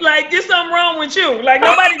midday, like there's something wrong with you. Like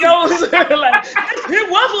nobody goes like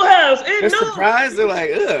it's Waffle House. They're surprised. They're like,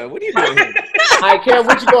 ugh, what are you doing here? All right, Karen,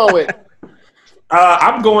 what you going with?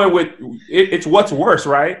 I'm going with it's what's worse,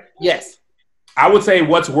 right? Yes. I would say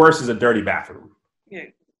what's worse is a dirty bathroom. Yeah.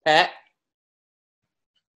 Pat?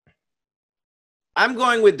 I'm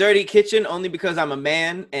going with dirty kitchen only because I'm a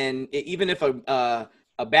man, and even if a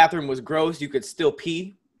bathroom was gross, you could still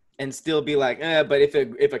pee and still be like, but if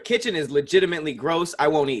a kitchen is legitimately gross, I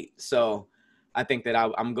won't eat. So I think that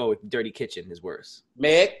I'm going with dirty kitchen is worse.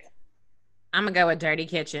 Meg? I'm gonna go with dirty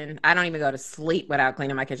kitchen. I don't even go to sleep without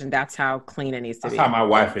cleaning my kitchen. That's how clean it needs to be. That's how my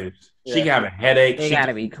wife is. She can have a headache. They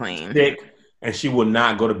gotta be clean. Sick, and she will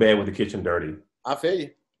not go to bed with the kitchen dirty. I feel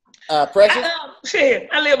you. Precious? Shit,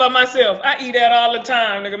 I live by myself. I eat out all the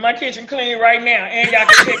time, nigga. My kitchen clean right now, and y'all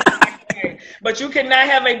can check it. But you cannot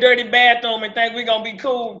have a dirty bathroom and think we're gonna be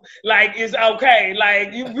cool. Like it's okay.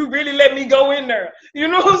 Like you really let me go in there. You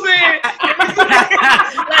know what I'm saying? Like it's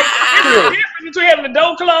the difference between having the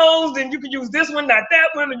door closed and you can use this one, not that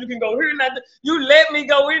one, and you can go here, not that. You let me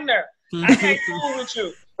go in there. I can't fool with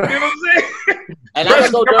you. You know what I'm saying? And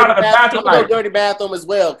I'm gonna go dirty bathroom as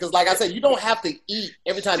well, because like I said, you don't have to eat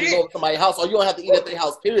every time you go to somebody's house, or you don't have to eat at their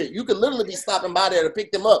house. Period. You could literally be stopping by there to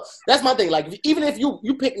pick them up. That's my thing. Like even if you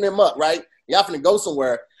picking them up, right? Y'all finna go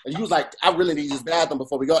somewhere, and you was like, I really need this bathroom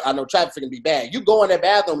before we go. I know traffic can be bad. You go in that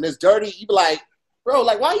bathroom and it's dirty. You be like, bro,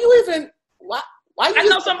 like why you I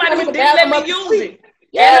know somebody who didn't let me use it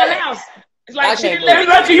in her house. It's like she didn't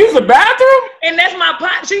let you use the bathroom? And that's my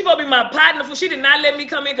partner. She's supposed to be my partner. She did not let me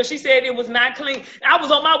come in because she said it was not clean. I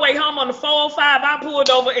was on my way home on the 405. I pulled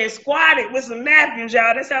over and squatted with some napkins,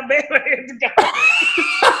 y'all. That's how bad I had to go.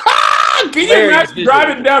 Can you imagine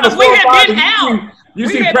driving down the 405? You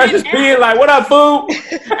see Precious peeing like, what up, fool?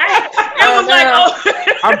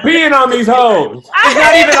 I'm peeing on these hoes.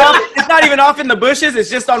 It's not even off in the bushes. It's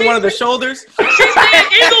just on one of the shoulders. She said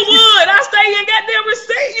Inglewood. I stay in goddamn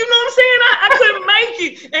receipt. You know what I'm saying? I couldn't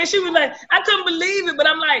make it. And she was like, I couldn't believe it. But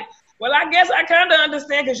I'm like, well, I guess I kind of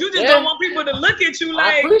understand because you just don't want people to look at you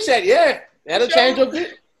like. I appreciate it. Yeah. That'll change your view.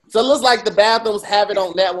 So it looks like the bathrooms have it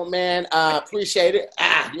on that one, man. Appreciate it.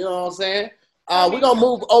 You know what I'm saying? We're going to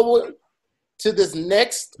move over to this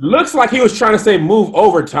next. Looks like he was trying to say move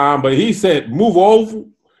over, Tom, but he said move over.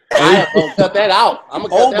 I'm gonna cut that out. I'm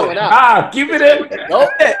gonna cut that one out. Keep it in.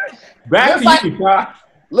 Nope. Back to you, Tom.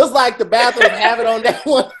 Looks like the bathroom have it on that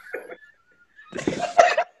one.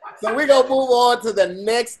 So we're gonna move on to the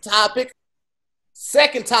next topic.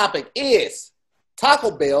 Second topic is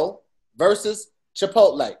Taco Bell versus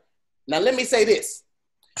Chipotle. Now let me say this.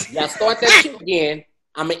 Y'all start that shit again.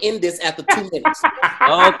 I'm going to end this after 2 minutes.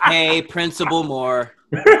 Okay, Principal Moore.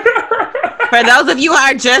 For those of you who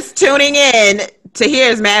are just tuning in, Tahir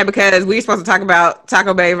is mad because we were supposed to talk about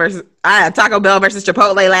Taco Bell versus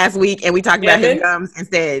Chipotle last week, and we talked about his gums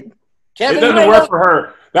instead. Kevin, it doesn't work for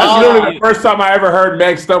her. That's literally the first time I ever heard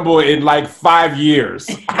Meg stumble in like 5 years.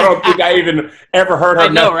 I don't think I even ever heard her. I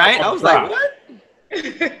know, right? I was like, what? All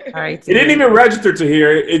right, it didn't even register to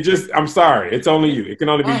hear it. It just, I'm sorry. It's only you. It can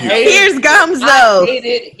only be you. Here's gums, though. I hate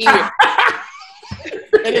it here.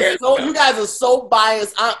 And it's so, you guys are so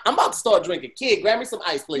biased. I'm about to start drinking. Kid, grab me some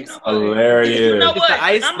ice, please. Hilarious. You know what?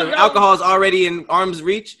 The alcohol is already in arm's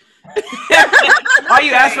reach. All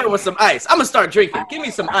you asked for was some ice. I'm going to start drinking. Give me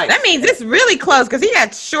some ice. That means it's really close because he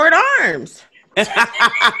got short arms. It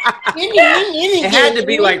had to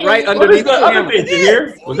be like right underneath the other thing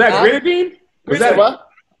here. Was that grenadine? Is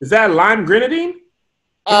that lime grenadine? Is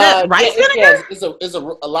that rice vinegar? It's a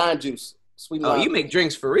lime juice. Sweet lime. Oh, you make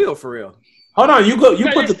drinks for real, for real. Hold on, you put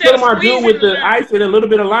the Tullamar Dew with the ice and a little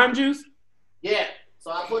bit of lime juice? Yeah.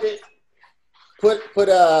 So I put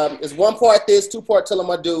it's 1 part this, 2 part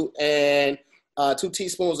Tullamar Dew, and 2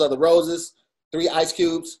 teaspoons of the roses, 3 ice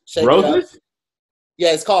cubes. Shake Roses? It up.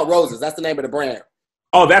 Yeah, it's called Roses. That's the name of the brand.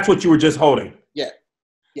 Oh, that's what you were just holding. Yeah.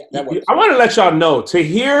 Yeah, that works. I want to let y'all know,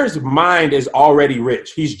 Tahir's mind is already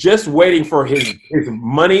rich. He's just waiting for his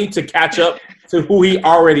money to catch up to who he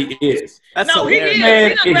already is. No, he is. He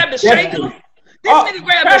done grabbed the shaker. This nigga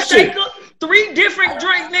grabbed the shaker. 3 different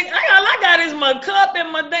drinks, nigga. All I got is my cup and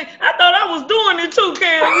my thing. I thought I was doing it too,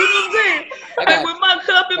 Cam. You know what I'm saying? Like with my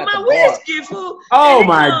cup and my whiskey, fool. Oh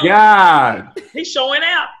my God. He's showing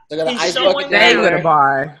out. They got an ice bucket down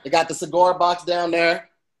there. They got the cigar box down there.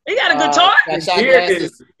 He got a guitar.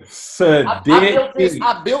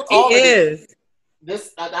 I built all of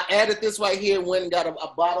this. I added this right here. Went and got a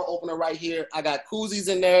bottle opener right here. I got koozies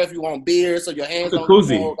in there if you want beer, so your hands don't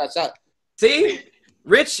koozie? Got shot. See,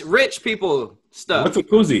 rich people stuff. What's a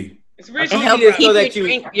koozie? It's rich. It helps so that you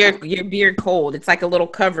drink your beer cold. It's like a little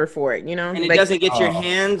cover for it, you know. And it doesn't get your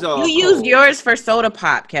hands off. You used yours for soda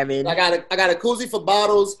pop, Kevin. I got a koozie for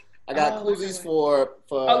bottles. I got koozies for.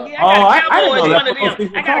 Oh yeah, I got a cowboy one of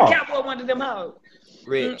them. I got a cowboy one of them hoes.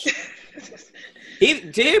 Rich.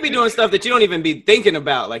 He be doing stuff that you don't even be thinking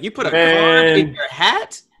about. Like you put a card in your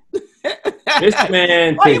hat. This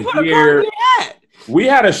man Why you put a card in your hat? We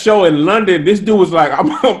had a show in London. This dude was like,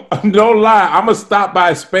 don't lie, I'm gonna stop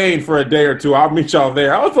by Spain for a day or two. I'll meet y'all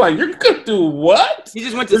there. I was like, you're gonna do what? You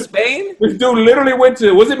just went to Spain? This dude literally went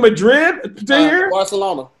to, was it Madrid?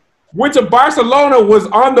 Barcelona. Went to Barcelona, was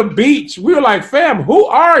on the beach. We were like, fam, who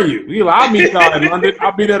are you? He like, I'll meet y'all in London.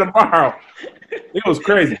 I'll be there tomorrow. It was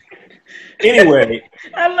crazy. Anyway.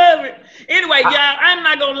 I love it. Anyway, y'all, I'm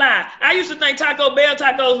not gonna lie. I used to think Taco Bell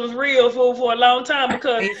tacos was real food for a long time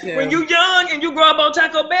because when you young and you grow up on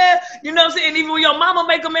Taco Bell, you know what I'm saying? Even when your mama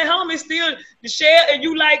make them at home, it's still the shell and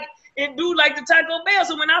you like and do like the Taco Bell.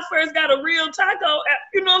 So when I first got a real taco,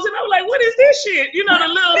 you know what I'm saying? I was like, what is this shit? You know, the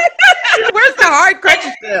little where's the hard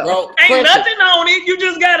crunchy stuff? Ain't nothing on it. You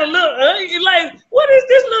just got a little you're like, what is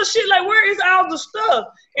this little shit? Like, where is all the stuff?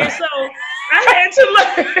 And so I had to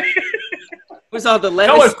learn. What's all the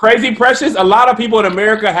lettuce? You know what's crazy, Precious? A lot of people in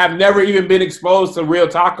America have never even been exposed to real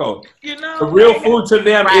tacos. You know, the real food to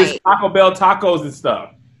them is Taco Bell tacos and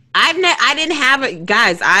stuff. I didn't have it,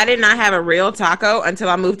 guys. I did not have a real taco until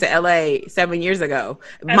I moved to LA 7 years ago.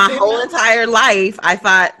 My whole entire life, I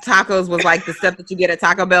thought tacos was like the stuff that you get at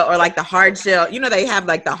Taco Bell or like the hard shell. You know, they have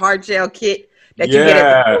like the hard shell kit that you get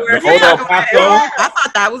at the store. I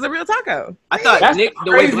thought that was a real taco. I thought Nick,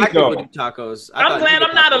 the way black people do tacos. I'm glad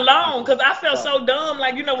I'm not alone because I felt so dumb.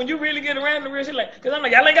 Like, you know, when you really get around the real shit, like, because I'm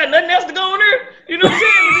like, y'all ain't got nothing else to go on there. You know what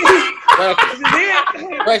I'm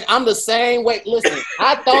saying? I'm the same way. Listen,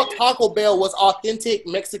 I thought Taco Bell was authentic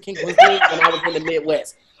Mexican cuisine when I was in the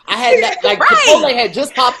Midwest. I had that, like Chipotle had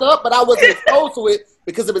just popped up, but I wasn't exposed to it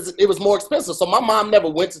because it was more expensive. So my mom never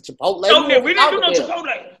went to Chipotle. Oh, we didn't do no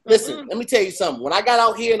Chipotle. Listen, let me tell you something. When I got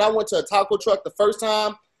out here and I went to a taco truck the first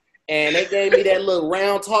time, and they gave me that little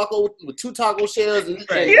round taco with 2 taco shells and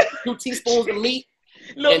 2 teaspoons of meat,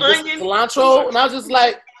 little and onion, cilantro, and I was just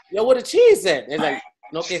like, yo, where the cheese at? And they're like,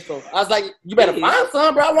 okay, so I was like, you better find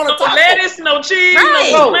some, bro. I want to no lettuce, no cheese,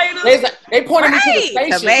 no tomatoes. They pointed me to the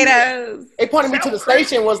station. Tomatoes. They pointed me to the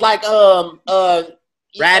station. Was like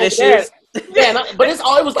radishes. Yeah, but it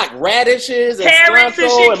was like radishes and carrots and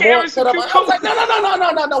shit. Carrots and I was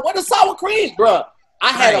like, no. What is sour cream, bro?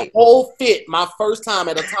 I had a whole fit my first time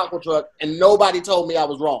at a taco truck, and nobody told me I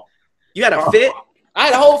was wrong. You had a fit? I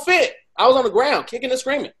had a whole fit. I was on the ground kicking and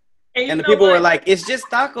screaming. And the people were like, "It's just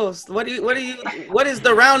tacos. What is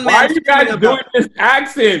the round man?" Why are you guys doing this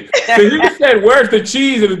accent? Because you said, "Where's the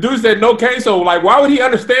cheese?" and the dude said, "No queso." Like, why would he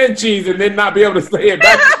understand cheese and then not be able to say it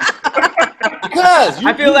back? Because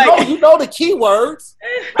you know the key words.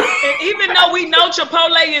 And even though we know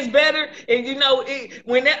Chipotle is better, and you know,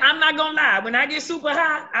 I'm not gonna lie, when I get super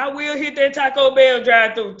high, I will hit that Taco Bell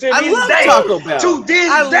drive-through. I love Taco Bell. To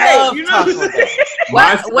this day, you know what I'm saying?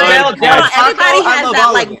 Everybody has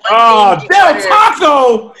that like. Del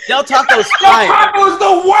Taco! Del Taco's fire. Del Taco's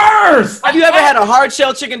the worst! Have you ever had a hard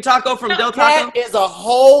shell chicken taco from Del Taco? That is a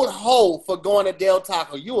whole hole for going to Del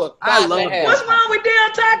Taco. I love it. What's wrong with Del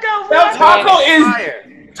Taco? Del Taco is...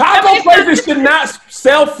 Taco places should not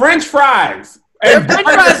sell French fries. Their French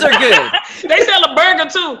fries are good. They sell a burger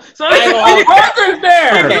too. So burgers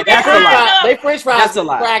there. Okay, that's a lot. They French fries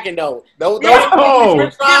are cracking though. Those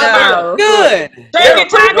French fries are good. Turkey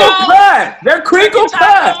taco. They're crinkle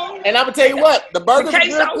cut. And I'm gonna tell you what, the burgers are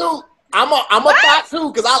good too. I'm a thought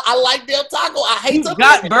too because I like Del Taco. I hate them.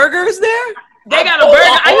 Got burgers there? They got a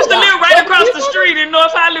burger. I used to live right across the street in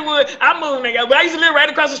North Hollywood. I moved, nigga, but I used to live right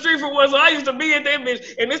across the street from one, so I used to be at that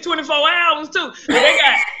bitch. And it's 24 hours too. And they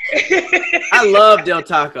got. I love Del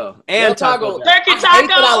Taco and Del Taco. Turkey taco. I hate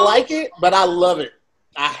that I like it, but I love it.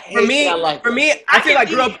 I feel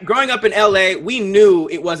like growing up in LA, we knew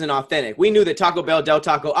it wasn't authentic. We knew that Taco Bell, Del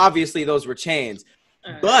Taco, obviously those were chains.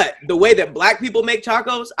 But the way that black people make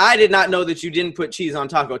tacos, I did not know that you didn't put cheese on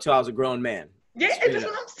taco till I was a grown man. Yeah, that's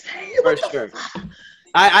what I'm saying. For sure.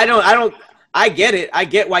 I get it. I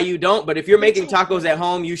get why you don't, but if you're making tacos at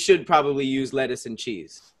home, you should probably use lettuce and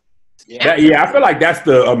cheese. Yeah, I feel like that's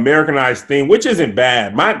the Americanized thing, which isn't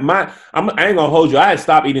bad. I ain't gonna hold you. I had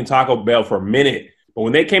stopped eating Taco Bell for a minute, but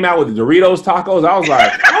when they came out with the Doritos tacos, I was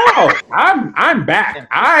like, oh, I'm back.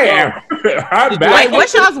 I'm back. Wait,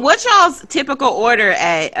 what's y'all's typical order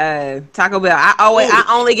at Taco Bell? I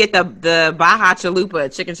only get the Baja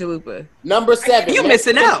Chalupa, chicken chalupa. Number 7. You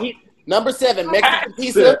missing out. Number 7, Mexican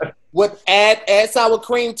pizza with add sour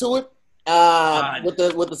cream to it. With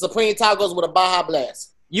the Supreme tacos with a Baja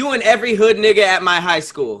Blast. You and every hood nigga at my high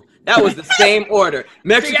school. That was the same order.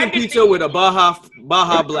 Mexican pizza with a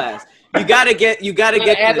Baja Blast. You gotta get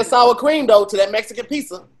add the sour cream though to that Mexican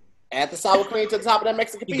pizza. Add the sour cream to the top of that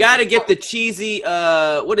Mexican pizza. You gotta get the cheesy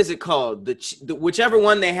what is it called? The whichever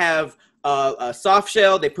one they have a soft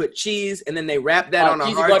shell, they put cheese and then they wrap that on a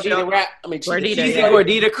hard shell. Cheesy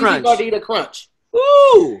Gordita crunch. Gordita crunch.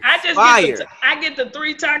 Ooh, I just fire. get the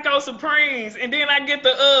 3 taco supremes, and then I get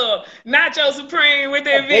the nacho supreme with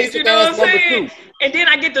that bitch. Basic You know what I'm ass number saying? 2. And then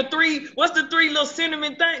I get the 3. What's the 3 little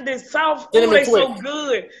cinnamon thing? That's soft. Oh, Cinnamon they so twist.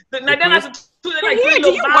 good. Now then I have to do like 3 Here, do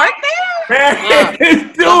little you bites. work there? Man, this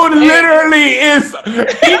dude literally is.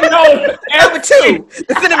 He knows Number 2,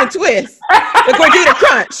 the cinnamon twist, the gordita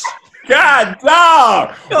crunch. God,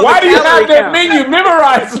 dog. Why do you have that menu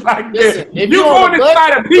memorized like this? Listen, if You you going on a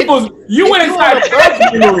inside of people's. You went inside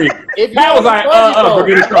people's memory. That was like,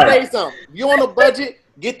 forget it. Let me tell you something. If you on a budget,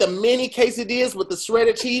 get the mini quesadillas with the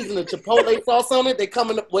shredded cheese and the chipotle sauce on it. They come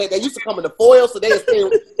in they used to come in the foil, so they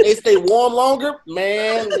stay warm longer.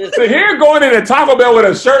 Man, So here going into Taco Bell with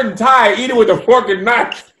a shirt and tie, eating with a fork and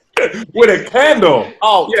knife with a candle.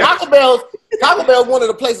 Oh, Yeah. Taco Bell's one of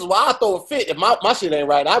the places where I throw a fit if my shit ain't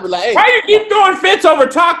right. I'd be like, hey, Why you keep throwing fits over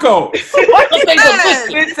tacos? they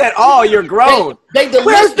delicious. Fits at all. You're grown. They delicious.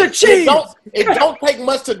 Where's the cheese? It don't take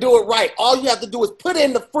much to do it right. All you have to do is put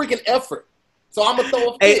in the freaking effort. So I'm gonna throw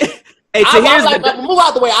a fit. Hey, so Move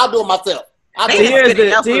out the way. I'll do it myself.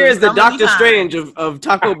 here's the Doctor Strange of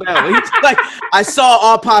Taco Bell. He's like, I saw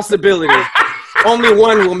all possibilities. Only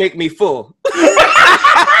one will make me full.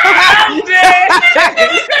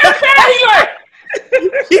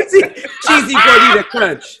 Cheesy gordita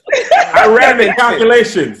crunch. I ran the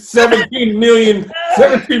calculation. 17 million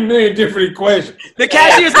different equations. The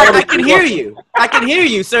cashier's like, I can hear you. I can hear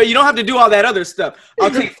you, sir. You don't have to do all that other stuff.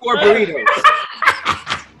 I'll take 4 burritos.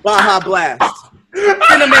 Baja Blast.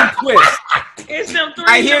 Cinnamon twist. It's them 3.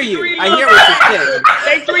 I hear you. I hear what you're saying.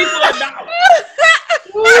 They 3 for $1.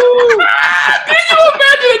 Can you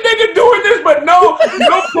imagine a nigga doing this, but no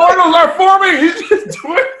portals are forming? He's just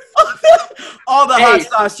doing all the hot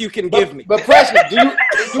sauce you can give me. But Precious, do you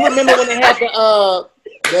remember when they had the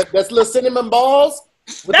little cinnamon balls?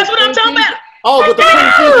 That's what I'm talking about. Oh, with the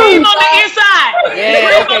cream on the inside.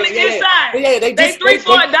 Yeah, Cream on the inside. Yeah, they 3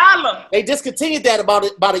 for $1. They discontinued that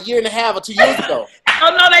about a year and a half or 2 years ago. Oh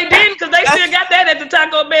no, they didn't, because they still got that at the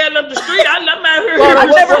Taco Bell up the street. I'm out here. I've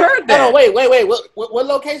never heard that. No, wait. What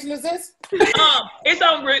location is this? It's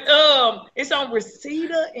on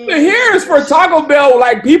Reseda. Here's for Taco Bell.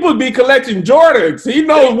 Like people be collecting Jordans. He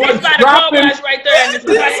knows what's dropping. Right there.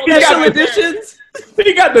 Special editions.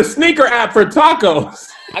 He got the sneaker app for tacos.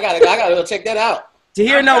 I gotta go check that out.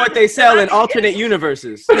 To know what they sell in alternate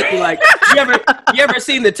universes. Like, you ever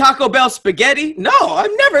seen the Taco Bell spaghetti? No,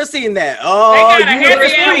 I've never seen that. Oh,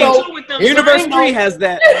 Universe 3 has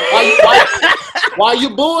that. While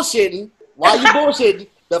you bullshitting,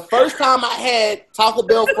 the first time I had Taco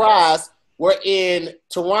Bell fries were in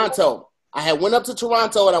Toronto. I had went up to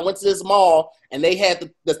Toronto and I went to this mall and they had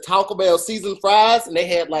the Taco Bell seasoned fries and they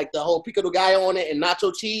had like the whole pico de gallo on it and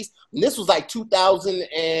nacho cheese. And this was like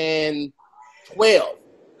 2012.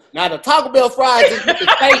 Now the Taco Bell fries is with the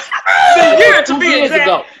steak 2 years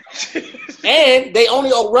ago. And they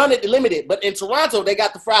only run it limited. But in Toronto, they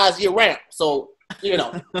got the fries year round. So, do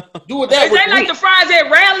with that. Is they like the fries at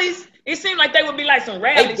Rallies? It seemed like they would be like some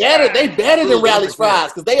Rallies. They better than Rallies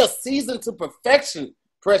fries because they are seasoned to perfection.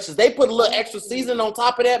 Precious. They put a little extra seasoning on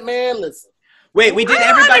top of that, man. Listen. Wait, we did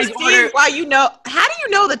everybody's order. How do you know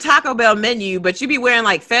the Taco Bell menu, but you be wearing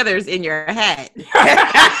like feathers in your hat? Those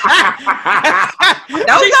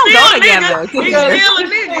don't go together.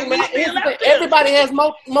 Everybody has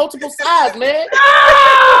multiple sides, man.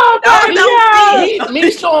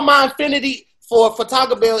 Me showing my affinity for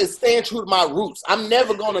Taco Bell is staying true to my roots. I'm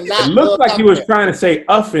never gonna not. It looks like he was trying to say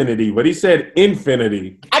affinity, but he said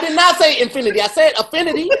infinity. I did not say infinity. I said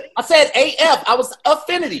affinity. I said AF. I was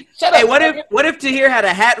affinity. Shut up. Hey, what if Tahir had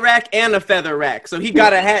a hat rack and a feather rack? So he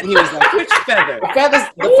got a hat and he was like, which feather? The feathers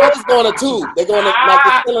go in a tube. They're going to like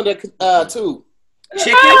the cylinder tube.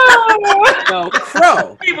 Chicken? No,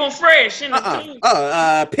 crow. People fresh in the tube.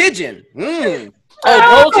 Pigeon.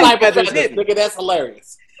 Oh, those type of feathers. Nigga, that's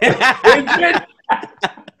hilarious.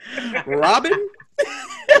 Robin?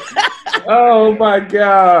 Oh my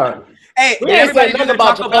God. Hey, we ain't say nothing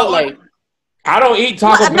about Chipotle. I don't eat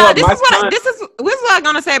Taco Bell. This is what I'm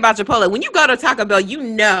gonna say about Chipotle. When you go to Taco Bell,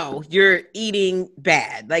 you're eating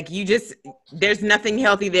bad. Like there's nothing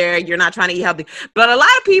healthy there. You're not trying to eat healthy. But a lot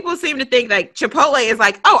of people seem to think like Chipotle is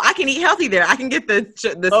like, oh, I can eat healthy there. I can get the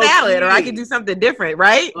salad, or I can do something different,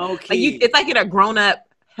 right? Okay. Like it's like in a grown up,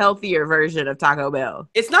 healthier version of Taco Bell.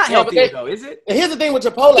 It's not healthy though, is it? And here's the thing with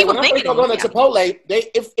Chipotle. When I first going to Chipotle,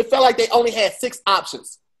 it felt like they only had 6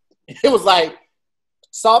 options. It was like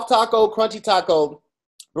soft taco, crunchy taco,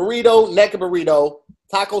 burrito, naked burrito,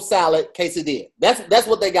 taco salad, quesadilla. That's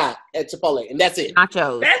what they got at Chipotle, and that's it.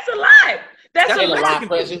 Nachos. That's a lot. That's a lot,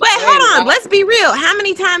 But hold on, let's be real. How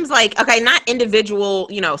many times, like, okay, not individual,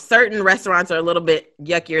 certain restaurants are a little bit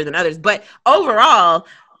yuckier than others, but overall,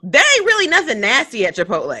 there ain't really nothing nasty at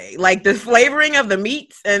Chipotle. Like the flavoring of the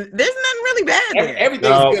meats, and there's nothing really bad there.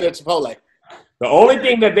 Everything's good at Chipotle. The only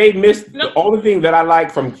thing that they missed, the only thing that I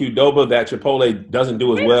like from Qdoba that Chipotle doesn't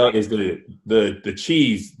do as well is the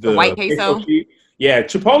cheese, the white queso. Cheese. Yeah,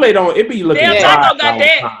 Chipotle don't. It be looking. Taco got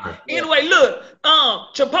that. Anyway, look,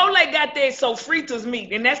 Chipotle got that sofritas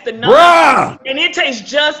meat, and that's the non, and it tastes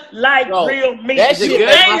just like real meat. You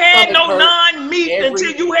ain't had no non-meat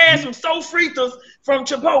until you had some sofritas from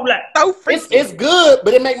Chipotle. It's good,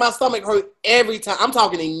 but it make my stomach hurt every time. I'm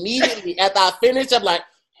talking immediately after I finish. I'm like,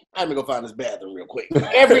 I'm gonna go find this bathroom real quick.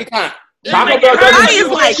 Every time. Taco Bell is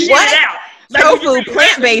like, what? Tofu,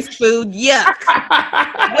 plant-based food, yuck.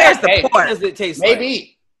 Where's the pork? What does it taste like?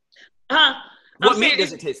 Maybe. What meat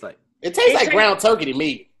does it taste like? It tastes like ground turkey to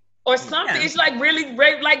me. Or something. Yeah. It's like really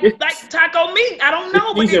like taco meat. I don't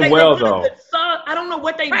know. But though. I don't know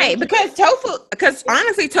what they do. Because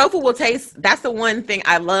honestly, tofu will taste. That's the one thing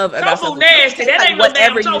I love about tofu. Nasty. That ain't no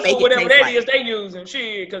damn tofu, whatever that is they using.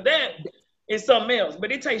 Shit, because that is something else.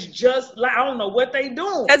 But it tastes just like, I don't know what they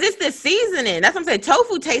doing. Because it's the seasoning. That's what I'm saying.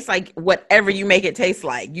 Tofu tastes like whatever you make it taste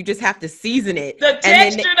like. You just have to season it. The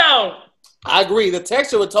texture though. I agree. The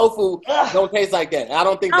texture of tofu don't taste like that. I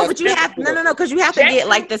don't think that's... But you have... No, because you have to get,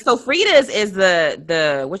 like, the sofritas is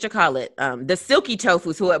the what you call it? The silky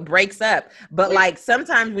tofu, so it breaks up. But, like,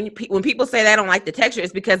 sometimes when people say they don't like the texture,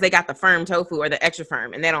 it's because they got the firm tofu or the extra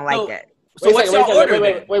firm, and they don't like that. So wait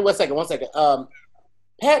 1 second.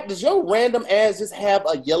 Pat, does your random ass just have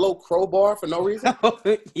a yellow crowbar for no reason?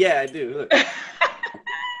 Yeah, I do. Look.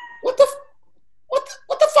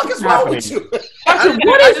 What the fuck is wrong with you?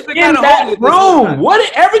 What is in that room?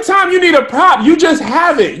 Every time you need a prop, you just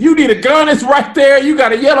have it. You need a gun, it's right there. You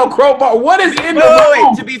got a yellow crowbar. What is in the room?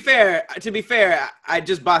 Wait, to be fair, I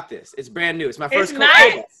just bought this. It's brand new. It's my first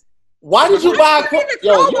crowbar. Why did you buy a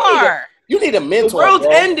crowbar? You need a mentor. The world's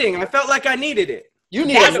ending. I felt like I needed it. You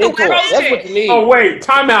need a mentor. That's what you need. Oh, wait.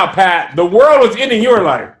 Time out, Pat. The world was ending. You were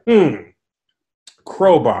like,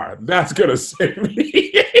 crowbar. That's going to save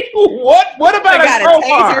me. What about I got a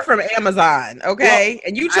taser from Amazon, okay? Well,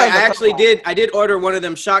 and you chose I did order one of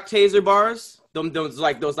them shock taser bars. Those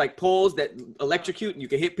poles that electrocute and you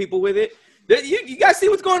can hit people with it. You guys see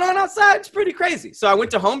what's going on outside? It's pretty crazy. So I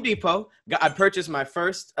went to Home Depot. I purchased my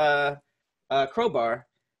first crowbar.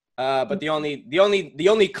 But the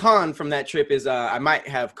only con from that trip is I might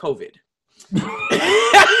have COVID.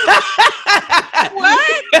 What?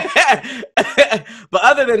 But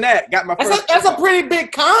other than that, got my first. That's a pretty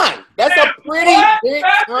big con. That's a pretty big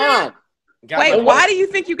con. Wait, why do you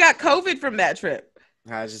think you got COVID from that trip?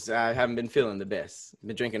 I haven't been feeling the best.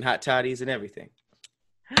 Been drinking hot toddies and everything.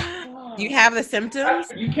 You have the symptoms?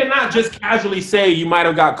 You cannot just casually say you might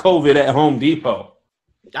have got COVID at Home Depot.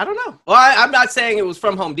 I don't know. Well, I'm not saying it was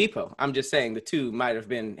from Home Depot. I'm just saying the two might have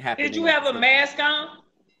been happening. Did you have a mask on?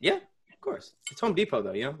 Yeah, of course. It's Home Depot,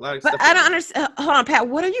 though. A lot of but stuff. I don't understand. Hold on, Pat.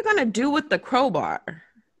 What are you gonna do with the crowbar?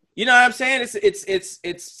 You know what I'm saying?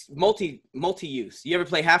 It's multi-use. You ever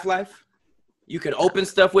play Half-Life? You can open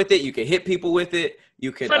stuff with it. You can hit people with it.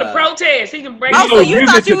 You can for the protest. He can break. He's gonna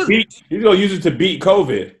use it to beat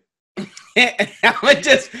COVID. I would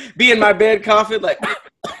just be in my bed coughing like.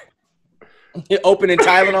 Opening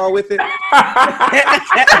Tylenol with it.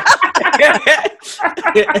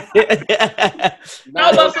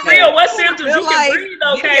 No, but for real, what symptoms? You can breathe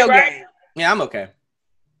okay, right? Yeah, I'm okay.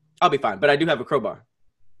 I'll be fine, but I do have a crowbar.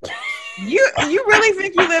 You really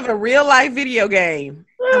think you live a real life video game?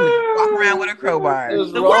 I'm gonna walk around with a crowbar.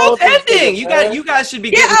 The world's ending. You guys should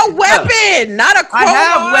be getting a weapon, not a crowbar. I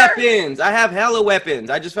have weapons. I have hella weapons.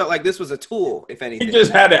 I just felt like this was a tool, if anything. You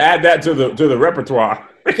just had to add that to the repertoire.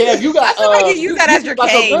 Kev, you got. You use that as your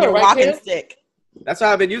cane, your walking stick. That's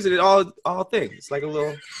how I've been using it all thing. It's like a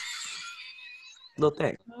little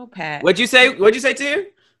thing. Oh, Pat. What'd you say? Tia?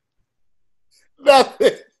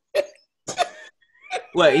 Nothing.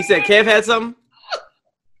 What he said? Kev had something.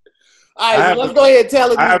 All right, let's go ahead and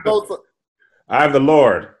tell it. I have the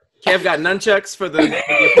Lord. Kev got nunchucks for the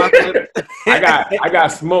apocalypse. I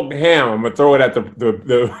got smoked ham. I'm gonna throw it at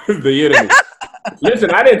the enemy.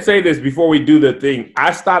 Listen, I didn't say this before we do the thing.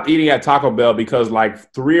 I stopped eating at Taco Bell because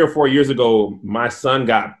like 3 or 4 years ago, my son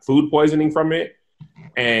got food poisoning from it,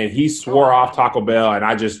 and he swore off Taco Bell, and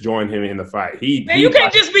I just joined him in the fight. You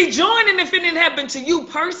can't just be joining if it didn't happen to you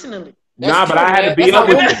personally. But I had to be up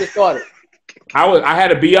with him. I had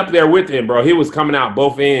to be up there with him, bro. He was coming out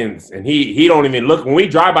both ends, and he don't even look. When we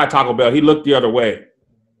drive by Taco Bell, he looked the other way.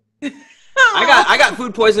 I got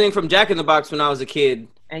food poisoning from Jack in the Box when I was a kid,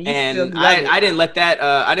 And I didn't let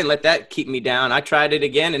that keep me down. I tried it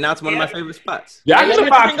again, and now it's one of my favorite spots. Jack in the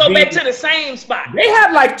Box go back to the same spot. They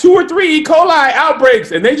had like 2 or 3 E. coli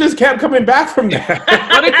outbreaks, and they just kept coming back from that.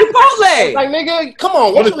 What is Chipotle? Like, nigga, come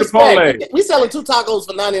on, what you expect? We selling 2 tacos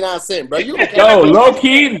for 99 cents, bro. You low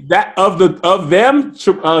key, that of them,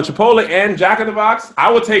 Chipotle and Jack in the Box, I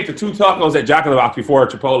would take the 2 tacos at Jack in the Box before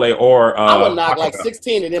Chipotle or. I would knock like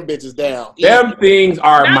 16 of them bitches down. Them things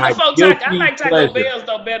are my guilty I like Taco Bells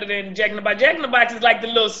though better than Jack in the Box. Jack in the Box is like the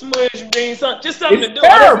little smush bean, just something to do.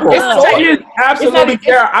 Terrible. It is absolutely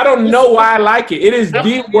terrible. I don't know why I like it. It is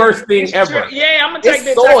the worst thing ever. Yeah, I'm gonna take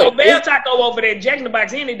that Taco Bell taco over there, Jack in the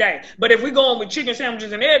Box any day. But if we going with chicken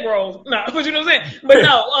sandwiches and egg rolls, no, but you know what I'm saying. But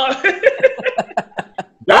no.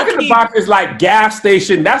 Jack in the Box is like gas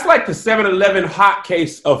station. That's like the 7-Eleven hot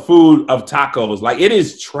case of food of tacos. Like it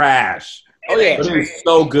is trash. Oh yeah, but it is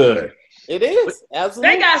so good. It is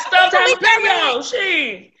absolutely. They got stuffed jalapeno.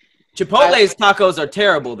 Shit. Chipotle's tacos are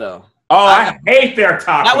terrible though. Oh, I hate their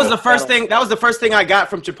tacos. That was the first thing. That was the first thing I got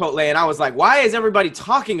from Chipotle, and I was like, "Why is everybody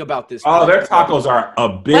talking about this?" Oh, their tacos are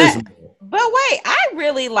abysmal. But wait, I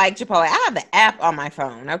really like Chipotle. I have the app on my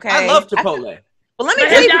phone. Okay, I love Chipotle. But let me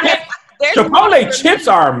tell you, Chipotle chips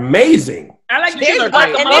are amazing. I like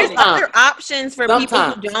there's other options for people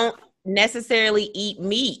who don't necessarily eat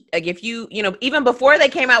meat. Like if you even before they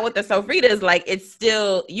came out with the sofritas, like it's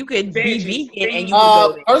still you could be vegan and you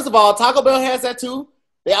could go first of all, Taco Bell has that too.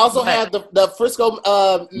 They also have the Frisco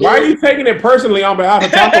meal. Why are you taking it personally on behalf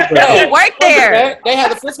of Taco Bell? They work there. They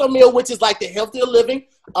have the Frisco meal, which is like the healthier living.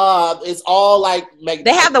 It's all like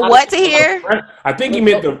they have the what to hear? I think he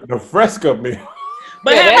meant the Fresco meal.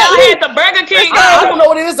 But have y'all had the Burger King? I don't know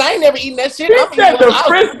what it is. I ain't never eaten that shit. He said the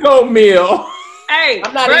Frisco meal. Hey,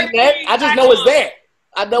 I'm not eating that. I just know it's there.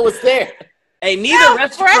 I know it's there. Hey, neither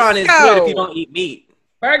restaurant is good if you don't eat meat.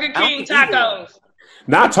 Burger King tacos.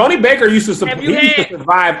 Now, Tony Baker used to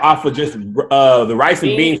survive off of just the rice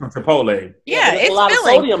and beans from Chipotle. Yeah, it's a lot of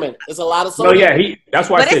sodium in it. It's a lot of sodium. No, yeah, that's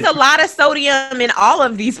why. But it's a lot of sodium in all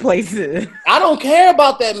of these places. I don't care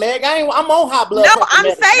about that, Meg. I'm on high blood. No,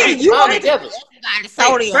 I'm saying you want together.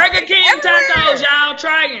 Sodium. Burger King tacos, y'all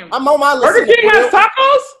try them. I'm on my list. Burger King has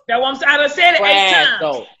tacos? That what I done said it 8 times.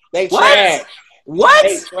 Though. They trash. What?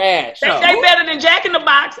 They trash. They better than Jack in the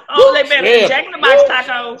Box. Oh, they better than Jack in the Box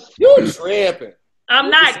tacos. You tripping. I'm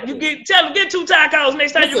not. You tell them get 2 tacos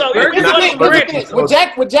next time you go.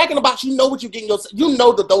 With Jack in the Box, you know what you're getting. You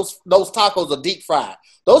know that those tacos are deep fried.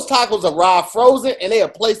 Those tacos are raw frozen, and they are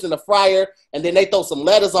placed in the fryer, and then they throw some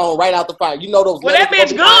lettuce on right out the fryer. You know those. Well, that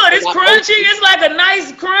bitch good. It's crunchy. It's like a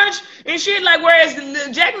nice crunch and shit. Like whereas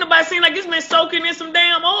the Jack in the Box seems like it's been soaking in some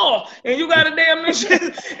damn oil, and you got a damn shit.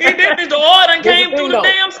 The oil done came through the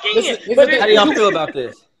damn skin. How do y'all feel about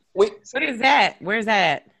this? What is that? Where's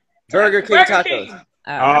that? Burger King tacos.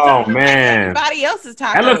 Oh man! Everybody else's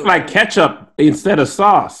tacos. That looks like ketchup instead of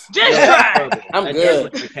sauce. Just try. I'm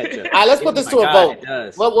good. All right, let's put this to a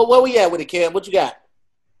vote. Where we at with it, Kev? What you got?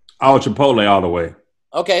 Oh, Chipotle all the way.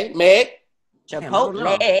 Okay, Meg. Chipotle.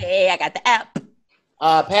 I got the app.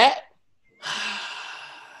 Pat.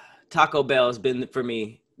 Taco Bell has been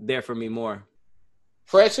there for me more.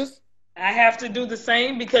 Precious. I have to do the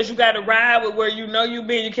same because you got to ride with where you know you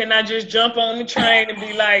been. You cannot just jump on the train and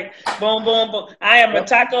be like, boom, boom, boom. I am a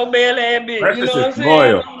Taco Bell ass bitch. You know what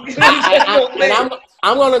I'm saying?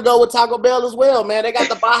 I'm gonna go with Taco Bell as well, man. They got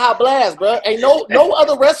the Baja Blast, bro. Ain't no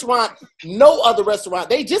other restaurant.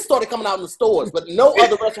 They just started coming out in the stores, but no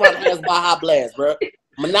other restaurant has Baja Blast, bro.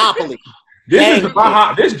 Monopoly.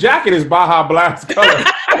 This jacket is Baja Blast color.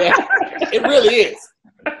 Yeah, it really is.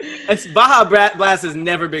 Baja Blast has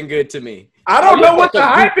never been good to me. I don't know what the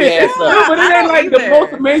hype is. It's good, but it ain't like the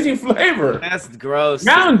most amazing flavor. That's gross.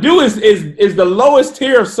 Mountain Dew is the lowest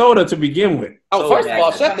tier of soda to begin with. Oh, first of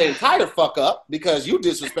all, shut the entire fuck up because you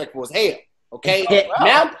disrespectful as hell. Okay,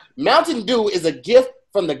 Mountain Dew is a gift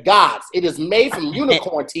from the gods. It is made from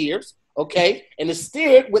unicorn tears. Okay, and it's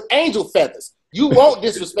steered with angel feathers. You won't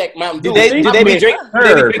disrespect Mountain Dew. Do they be drinking?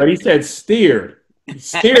 But he said steered.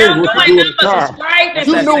 Steered what you do in the car.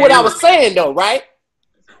 You knew what I was saying, though, right?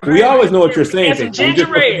 We always know what you're saying. We just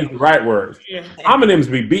use the right words. Homonyms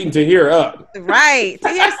be beaten to hear up. Right.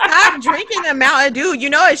 Stop drinking the Mountain Dew. You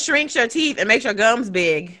know it shrinks your teeth and makes your gums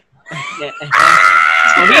big.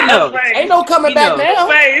 Ain't no coming back now.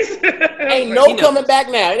 Ain't no coming back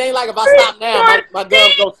now. It ain't like if I stop now, my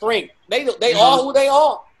gums go shrink. They are who they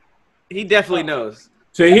are. He definitely knows.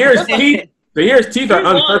 So here's So here's teeth are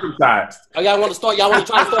uncircumcised. Oh, y'all want to start? Y'all want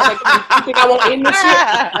to try to start? You think I want to end this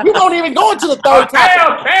shit? We won't even go into the third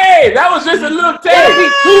topic. Okay, that was just a little taste. There'll be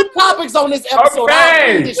 2 topics on this episode.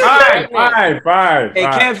 Okay, fine. Hey,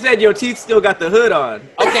 Kev said your teeth still got the hood on.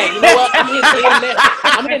 Okay, you know what? I'm here to end that.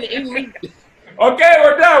 I'm here to end me. Okay,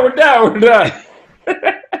 we're done.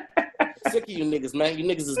 Sick of you niggas, man. You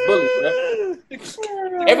niggas is bullies, bro.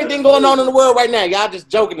 Everything going on in the world right now, y'all just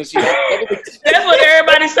joking and shit. That's what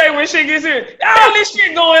everybody say when shit gets here. All this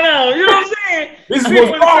shit going on. You know what I'm saying? This is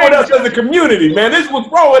what's wrong with us as a community, man. This is what's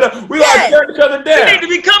wrong with us. We gotta tear each other down. We need to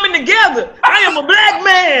be coming together. I am a black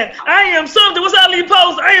man. I am something. What's all these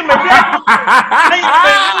posts? I am a black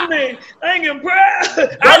man. I am proud.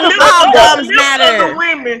 All gums matter.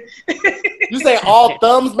 Women. You say all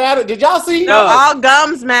thumbs matter? Did y'all see? No, all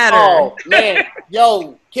gums matter. Oh man,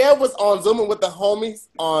 yo, Kev was on Zooming with the homies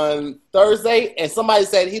on Thursday, and somebody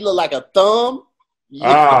said he looked like a thumb.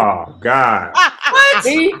 Yeah. Oh God! What?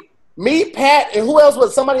 Me, Pat, and who else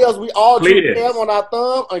was somebody else? We all drew Kev on our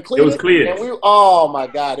thumb on Cletus. It was Cletus. And oh my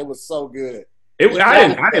God, it was so good. I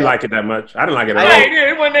didn't like it that much. I didn't like it at all.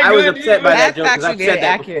 I was upset by that joke because I've actually said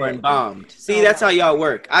that accurate. before and bombed. See, that's how y'all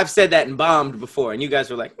work. I've said that and bombed before, and you guys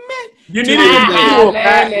were like, meh. You need a visual,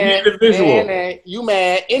 Pat. You need a visual. You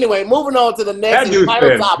mad. Anyway, moving on to the next That dude final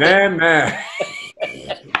said, topic.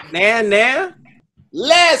 Nah.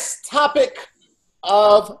 Last topic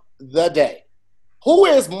of the day. Who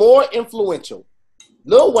is more influential,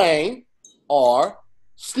 Lil Wayne or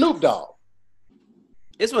Snoop Dogg?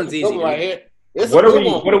 This one's easy. Right here. What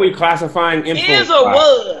are we classifying influence Is or by?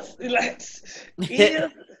 was? Yeah.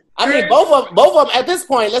 I mean, both of them at this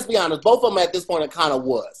point. Let's be honest. Both of them at this point, it kind of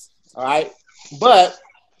was. All right, but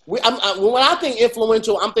when I think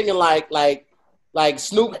influential, I'm thinking like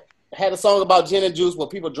Snoop had a song about gin and juice, where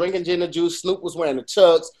people drinking gin and juice. Snoop was wearing the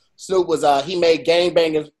chucks. Snoop was he made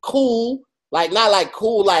gangbanging cool, like not like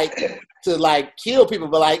cool like to like kill people,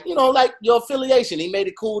 but like like your affiliation. He made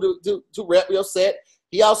it cool to rep your set.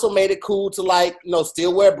 He also made it cool to like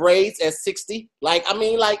still wear braids at 60. Like I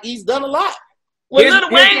mean, like he's done a lot. Well, Lil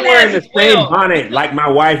Wayne wearing the same bonnet like my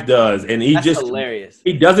wife does, and That's hilarious.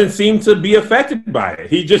 He doesn't seem to be affected by it.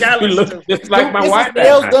 He looks just like my wife.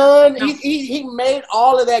 Nails done. He made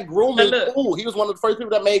all of that grooming cool. He was one of the first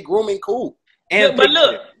people that made grooming cool. But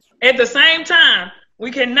look, at the same time,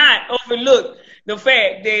 we cannot overlook the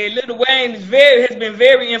fact that Lil Wayne has been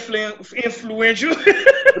very influential.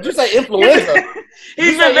 Would you say influential?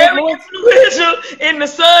 He's been very influential in the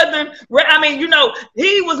Southern. I mean,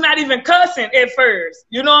 he was not even cussing at first.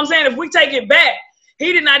 You know what I'm saying? If we take it back,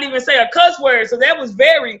 he did not even say a cuss word. So that was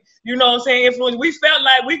very, influential. We felt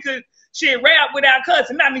like we could rap without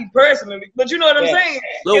cussing. Not me personally, but you know what I'm saying?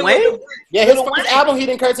 Lil Wayne? Yeah, his first album, he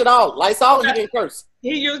didn't curse at all. Lights Out, he didn't curse.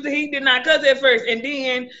 He did not cuss at first, and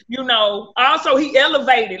then also he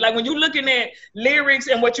elevated. Like when you're looking at lyrics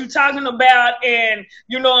and what you're talking about, and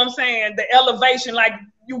you know what I'm saying, the elevation. Like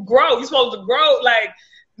you grow, you're supposed to grow. Like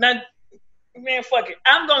now, man, fuck it.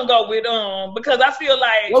 I'm gonna go with because I feel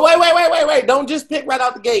like. Well, wait! Don't just pick right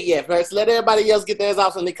out the gate yet. First, let everybody else get theirs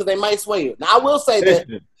out on it because they might sway you. Now I will say that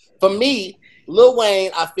for me, Lil Wayne,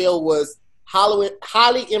 I feel was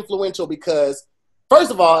highly influential because. First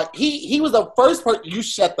of all, he was the first person. You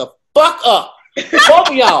shut the fuck up, both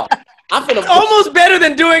of y'all. I'm finna. It's almost better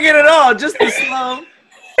than doing it at all. Just the slow.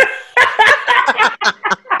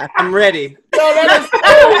 I'm ready. No, that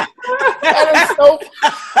is so.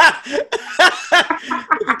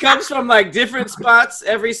 It comes from like different spots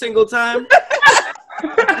every single time.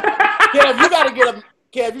 Kev, you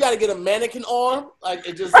gotta get a mannequin arm. Like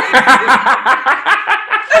it just.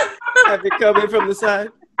 Have it come in from the side.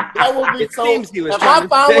 That would be so. If I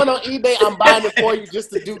found one on eBay, I'm buying it for you just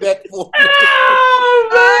to do that for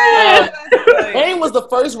you. Wayne was the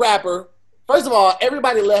first rapper. First of all,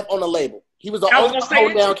 everybody left on the label. He was the only one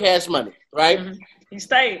holding down Cash Money, right? Mm-hmm. He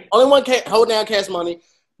stayed. Only one holding down Cash Money.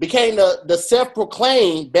 Became the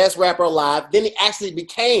self-proclaimed best rapper alive. Then he actually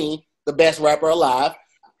became the best rapper alive.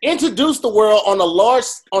 Introduced the world on a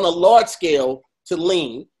large scale to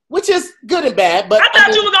lean. Which is good and bad, but I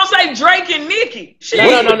thought you were gonna say Drake and Nicki.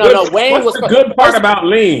 No. Wayne was the good part about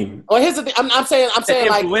lean. Well, here's the thing. I'm saying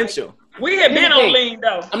like influential. We have been on lean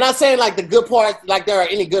though. I'm not saying like the good part, like there are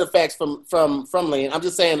any good effects from lean. I'm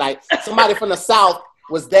just saying like somebody from the South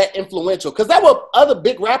was that influential because there were other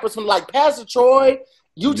big rappers from like Pastor Troy,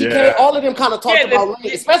 UGK. All of them kind of talked about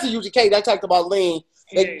lean, especially UGK. They talked about lean.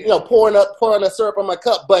 They, pouring the syrup on my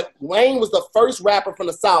cup. But Wayne was the first rapper from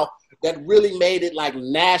the South that really made it like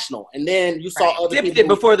national, and then you saw other people. It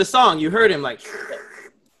before the song. You heard him like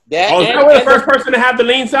that. Oh, is that the first person to have the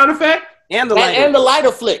lean sound effect? And the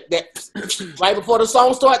lighter flick that right before the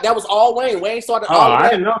song started. That was all Wayne. Wayne started. Oh, I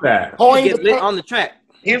didn't know that. Get lit on the track.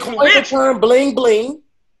 Coined the term bling bling.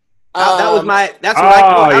 That was my. That's what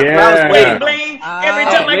I was waiting. Bling. Every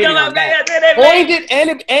time I come out there, coined it,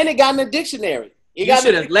 and it got in the dictionary. You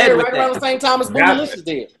should have led with right around the same time as Bootylicious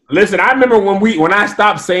did. Listen, I remember when I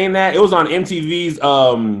stopped saying that, it was on MTV's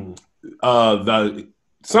one of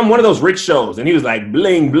those rich shows, and he was like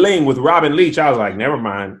bling bling with Robin Leach. I was like, never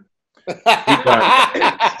mind.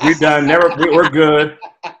 We're done. We're good.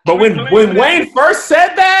 But when Wayne first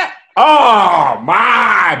said that, oh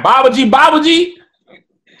my, Babaji,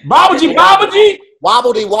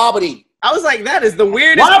 wobbly. I was like, that is the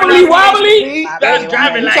weirdest. Wobbly. That's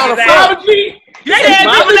driving like that.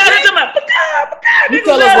 You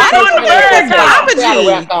tell us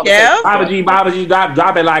Babaji,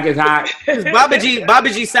 drop it like it's hot.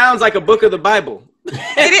 Babaji sounds like a book of the Bible.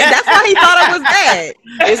 It is. That's why he thought it was bad.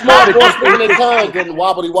 It's more than the tongue than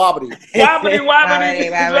wobbly.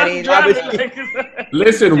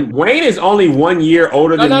 Listen, Wayne is only 1 year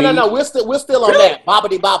older than me. No. We're still on that.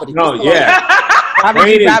 Bobbity. No, yeah.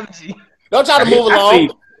 Babaji. Don't try to move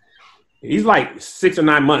along. He's like 6 or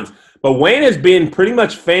 9 months. But Wayne has been pretty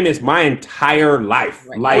much famous my entire life.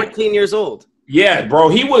 Like 14 years old. Yeah, bro.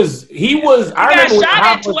 He was. He got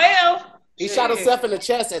shot at 12. He shot himself in the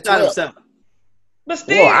chest at 12. But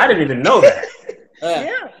still, I didn't even know that.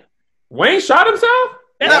 Yeah. Wayne shot himself?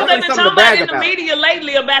 That's what they've been talking about in the media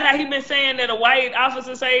lately, about how he been saying that a white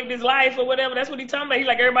officer saved his life or whatever. That's what he talking about. He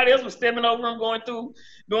like everybody else was stepping over him, going through,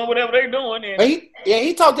 doing whatever they're doing. And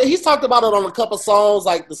he's talked about it on a couple songs,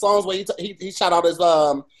 like the songs where he shot out his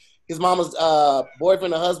mama's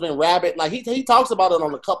boyfriend or husband, Rabbit. Like he talks about it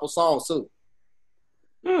on a couple songs too.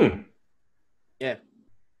 Yeah,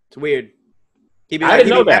 it's weird. I didn't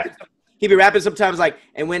know that. He be rapping sometimes like,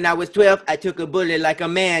 and when I was 12, I took a bullet like a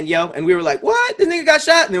man, yo. And we were like, what? This nigga got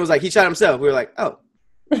shot? And it was like, he shot himself. We were like, oh.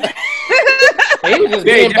 He was just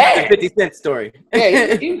very being bad. 50 Cent story.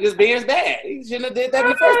 Yeah, he was just being his dad. He shouldn't have did that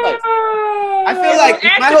in the first place. I feel like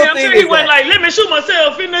my whole thing he wasn't like, let me shoot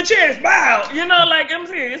myself in the chest. Wow. You know, like I'm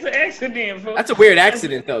saying, it's an accident. Folks. That's a weird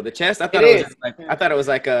accident though. The chest. I thought it was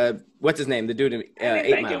like what's his name? The dude in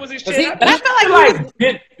 8 Mile. It was his chest. But I feel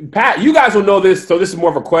like Pat, you guys will know this, so this is more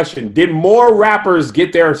of a question. Did more rappers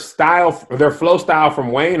get their flow style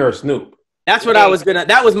from Wayne or Snoop? That's what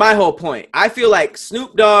that was my whole point. I feel like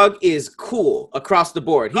Snoop Dogg is cool across the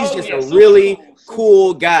board. He's just a really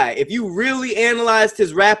cool guy. If you really analyzed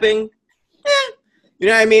his rapping, you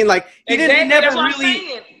know what I mean? Like he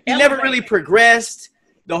never really progressed.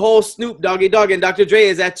 The whole Snoop Doggy Dogg and Dr. Dre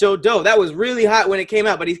is at your door. That was really hot when it came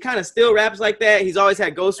out, but he kind of still raps like that. He's always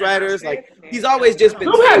had ghostwriters. Like he's always just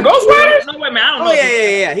been. Snoop had ghostwriters? No, wait, man, I don't know. Oh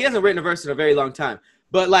yeah. He hasn't written a verse in a very long time.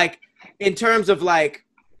 But like in terms of like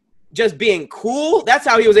just being cool, that's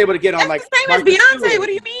how he was able to get on. Like the same as Beyonce. What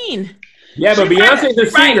do you mean? Yeah, but Beyonce's a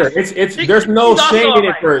singer. It's there's no shame in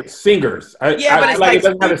it for singers. But it's like it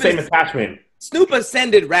doesn't have the same attachment. Snoop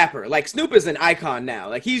ascended rapper. Like Snoop is an icon now.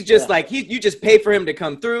 Like he's just you just pay for him to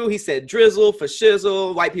come through. He said drizzle for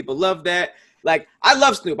shizzle. White people love that. Like I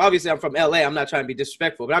love Snoop. Obviously I'm from LA. I'm not trying to be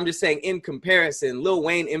disrespectful, but I'm just saying in comparison, Lil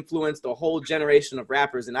Wayne influenced a whole generation of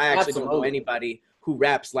rappers, and I actually don't know anybody who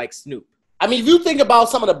raps like Snoop. I mean, if you think about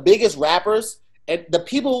some of the biggest rappers and the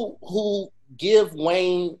people who give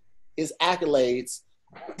Wayne his accolades,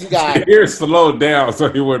 you got here slowed down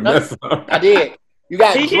so he wouldn't mess up. I did. You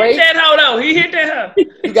got Drake. He hit that hoe.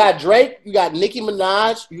 You got Drake. You got Nicki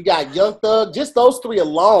Minaj. You got Young Thug. Just those three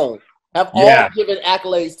alone have all given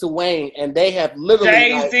accolades to Wayne, and they have literally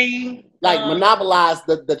Jay-Z, monopolized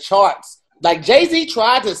the charts. Like Jay-Z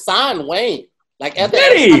tried to sign Wayne. Like at the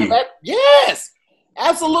end, yes,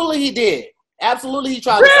 absolutely he did. Absolutely he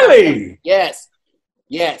tried. Really? To sign Wayne.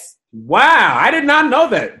 Yes. Wow, I did not know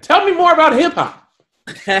that. Tell me more about hip hop.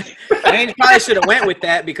 Wayne probably should have went with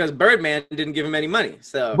that because Birdman didn't give him any money.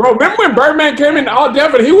 So, bro, remember when Birdman came in all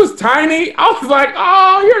Denver? He was tiny. I was like,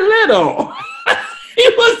 "Oh, you're little." He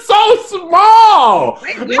was so small.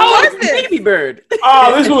 Who was this? Baby Bird.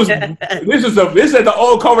 Oh, this is at the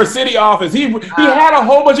old Culver City office. He had a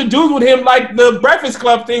whole bunch of dudes with him, like the Breakfast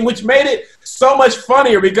Club thing, which made it so much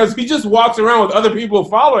funnier because he just walks around with other people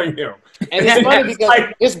following him. And it's funny because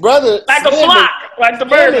like, his brother, like a flock, like the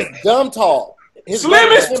bird, is dumb tall.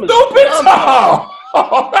 Slim is stupid tall.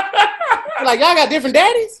 Like y'all got different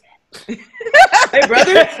daddies. Hey,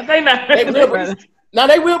 brothers. They not. They real brothers. Now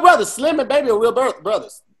they real brothers. Slim and Baby are real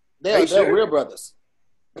brothers. They're real brothers.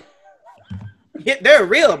 Yeah, they're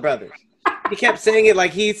real brothers. He kept saying it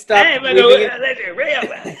like he stopped. Hey,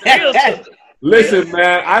 real Listen,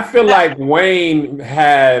 man, I feel like Wayne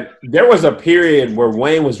there was a period where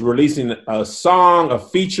Wayne was releasing a song, a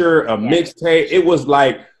feature, a mixtape. It was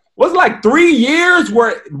like 3 years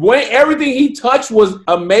where Wayne, everything he touched was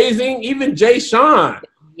amazing, even Jay Sean.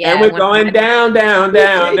 Yeah, and we're going down.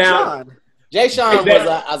 Jay Sean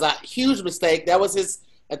was a huge mistake. That was his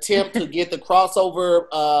attempt to get the crossover.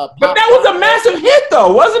 But that was a massive hit,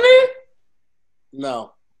 though, wasn't it?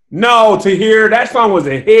 No, to hear that song was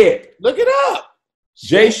a hit. Look it up.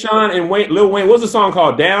 Jay Sean and Lil Wayne. What's the song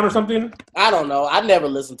called? Down or something? I don't know. I never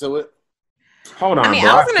listened to it. Hold on. I mean,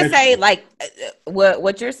 bro. I was gonna say like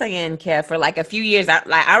what you're saying, Kev. For like a few years,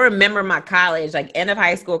 I remember my college, like end of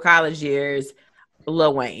high school, college years.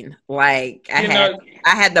 Lil Wayne, like I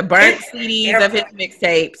had the burnt CDs of his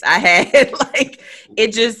mixtapes. I had like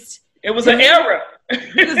it was an era.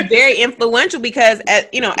 It was very influential because at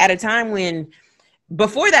a time when.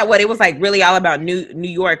 Before that, it was like really all about New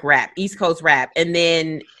York rap, East Coast rap, and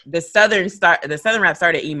then the Southern rap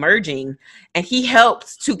started emerging, and he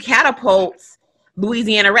helped to catapult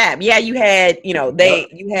Louisiana rap. Yeah, you had Juvenile,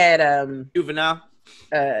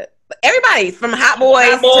 everybody from Hot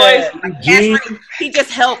Boys to like, Cash Money. He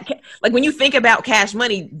just helped. Like when you think about Cash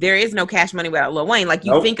Money, there is no Cash Money without Lil Wayne. Like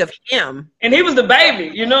you think of him, and he was the baby.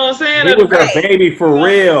 You know what I'm saying? He was a baby for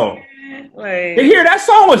real. Like, to hear that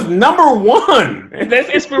song was #1. That's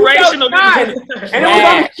inspirational. And it was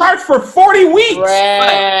on the charts for 40 weeks.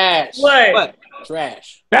 Trash. What?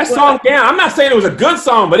 Trash. That song Down. I'm not saying it was a good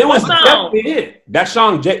song, but it was definitely it. That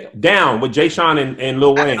song Down with Jay Sean and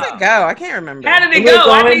Lil Wayne. How did it go? I can't remember. How did it go?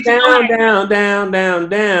 Down.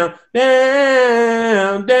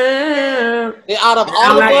 And out of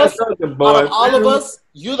all of us,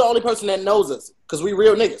 you're the only person that knows us because we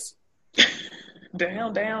real niggas.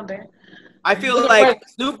 Down. I feel like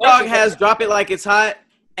Snoop Dogg has Drop It Like It's Hot,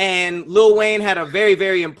 and Lil Wayne had a very,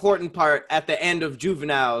 very important part at the end of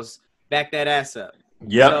Juvenile's Back That Ass Up.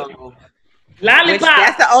 Yep. So, Lollipop.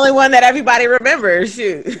 That's the only one that everybody remembers.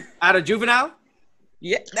 Shoot. Out of Juvenile?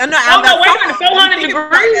 Yeah. Wait a minute. 400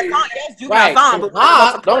 Degrees. Right.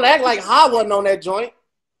 Ha, don't act like Ha wasn't on that joint.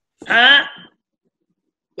 Huh?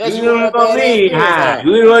 That's you don't know me, huh?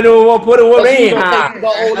 You don't know what put it with me, huh?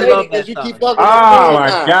 Oh my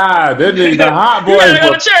God, this is the Hot Boys. You gotta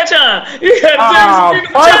go to church, huh? You gotta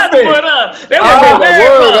perfect.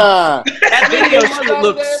 That video should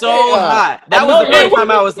look so hot. That was the first time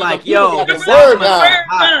I was like, yo, this is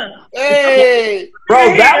hot. Hey,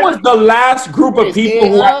 bro, that was the last group of people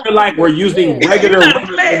who I feel like were using regular women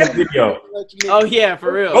in the video. Oh yeah,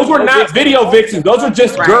 for real. Those were not video vixens. Those were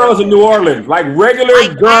just girls in New Orleans, like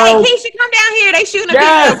regular girls. He should come down here. They shooting a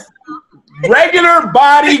video. Regular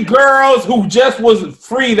body girls who just was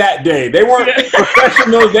free that day. They weren't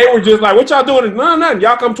professionals. They were just like, what y'all doing? No, nothing.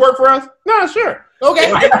 Y'all come twerk for us? No, sure.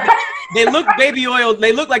 Okay. They look baby oiled.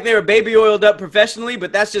 They look like they were baby oiled up professionally,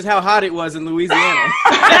 but that's just how hot it was in Louisiana.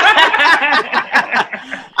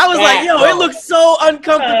 I was like, yo, it looks so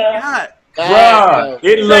uncomfortably hot. Bruh,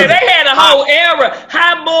 it looked they had a whole era.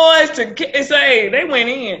 Hot Boys to say they went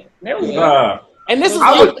in. And this is the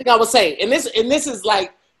other thing I would say. And this is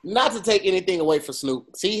like not to take anything away from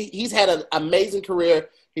Snoop. See, he's had an amazing career.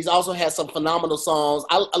 He's also had some phenomenal songs.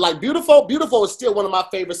 I like Beautiful. Beautiful is still one of my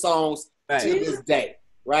favorite songs to this day.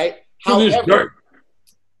 Right.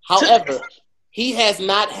 However, he has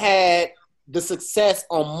not had the success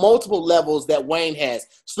on multiple levels that Wayne has.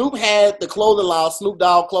 Snoop had the clothing line, Snoop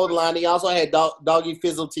Dogg clothing line. He also had Doggy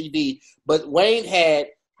Fizzle TV. But Wayne had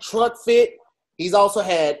Truck Fit. He's also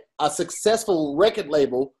had a successful record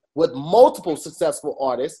label with multiple successful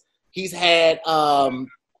artists. He's had a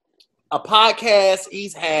podcast.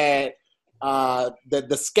 He's had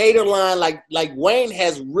the skater line. Like Wayne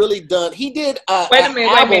has really done. He did. Wait a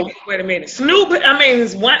minute. Snoop. I mean,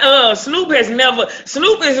 Snoop has never.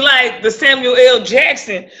 Snoop is like the Samuel L.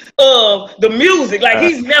 Jackson of the music. Like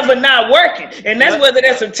he's never not working, and that's whether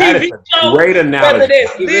that's a TV show, great analogy. whether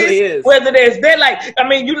that's this, whether that's that. Like I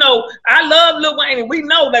mean, I love Lil Wayne, and we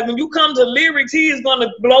know like when you come to lyrics, he is gonna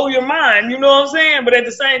blow your mind. You know what I'm saying? But at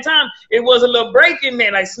the same time, it was a little break in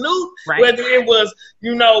there. Like Snoop, whether it was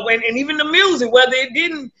and even the music, whether it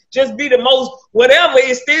didn't just be the most whatever,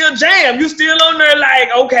 it's still jam. You still on there like,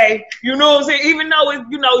 okay, you know what I'm saying? Even though it's,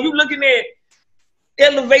 you looking at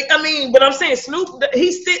elevate. I mean, but I'm saying Snoop,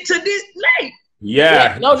 he stick to this night.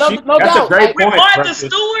 Yeah. No that's doubt. a great point. With Martha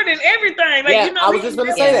Stewart and everything. Like, I was just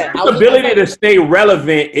gonna say that. His ability to stay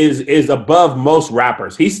relevant is above most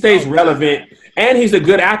rappers. He stays relevant. And he's a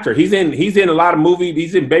good actor. He's in a lot of movies.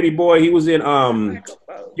 He's in Baby Boy. He was in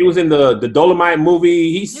He was in the Dolomite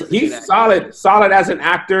movie. He's solid as an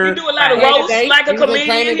actor. You do a lot of roast, like a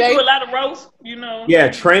comedian. You do a lot of roast, you know. Yeah,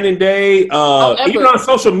 Training Day. Even on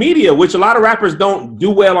social media, which a lot of rappers don't do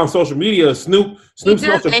well on social media. Snoop's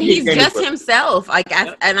social media. He's just himself. I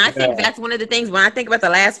think that's one of the things when I think about the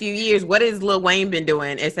last few years. What has Lil Wayne been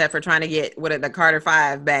doing except for trying to get the Carter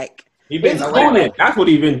 5 back? He's been doing it. That's what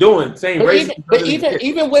he's been doing. But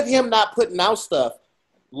even with him not putting out stuff,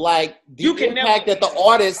 like the impact that the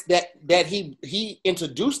artists that he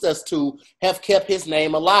introduced us to have kept his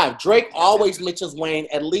name alive. Drake always mentions Wayne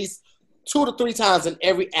at least 2 to 3 times in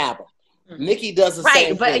every album. Nicki does the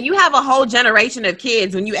same but thing. you have a whole generation of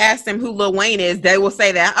kids. When you ask them who Lil Wayne is, they will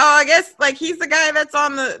say that. Oh, I guess like he's the guy that's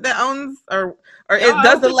on that owns or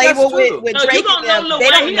does the label with Drake. You don't know Lil they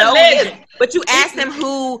Wayne. don't know him. But you ask them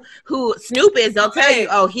who Snoop is, they'll tell you.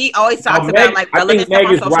 Oh, he always talks about like relevant stuff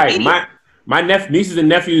on social media. My nieces and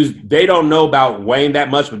nephews, they don't know about Wayne that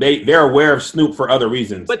much, but they're aware of Snoop for other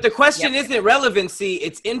reasons. But the question isn't relevancy;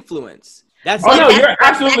 it's influence. You're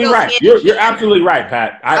absolutely right. You're absolutely right,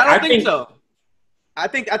 Pat. I don't think so. I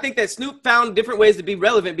think that Snoop found different ways to be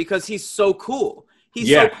relevant because he's so cool. He's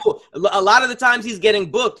so cool. A lot of the times he's getting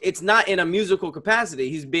booked, it's not in a musical capacity.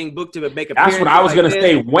 He's being booked to make a. That's what I was gonna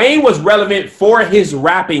say. Wayne was relevant for his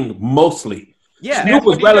rapping mostly. Yeah, Snoop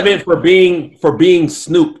was relevant for being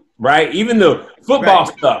Snoop. Right? Even the football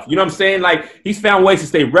stuff, you know what I'm saying? Like, he's found ways to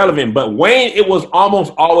stay relevant. But Wayne, it was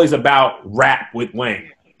almost always about rap with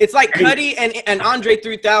Wayne. It's like Cudi and Andre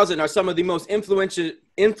 3000 are some of the most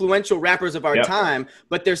influential rappers of our time,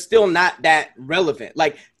 but they're still not that relevant.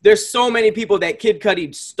 Like, there's so many people that Kid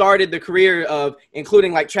Cudi started the career of,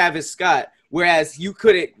 including like Travis Scott, whereas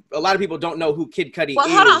a lot of people don't know who Kid Cudi is. Well,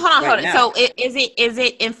 hold on. So is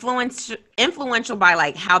it influential by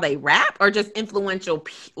like how they rap or just influential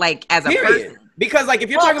like as a person? Because like if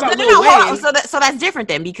you're talking about Lil Wayne, so that's different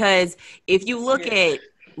then, because if you look at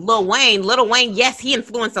Lil Wayne, yes, he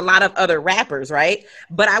influenced a lot of other rappers, right?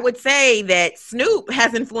 But I would say that Snoop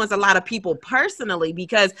has influenced a lot of people personally,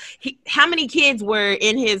 because how many kids were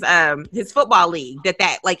in his football league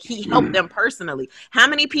that like he helped them personally? How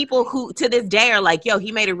many people who to this day are like, yo,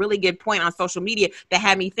 he made a really good point on social media that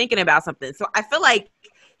had me thinking about something. So I feel like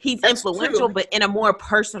he's influential, but in a more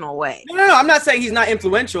personal way. No, I'm not saying he's not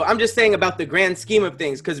influential. I'm just saying about the grand scheme of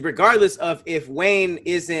things, because regardless of if Wayne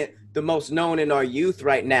isn't the most known in our youth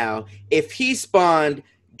right now, if he spawned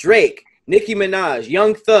Drake, Nicki Minaj,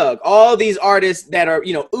 Young Thug, all these artists that are,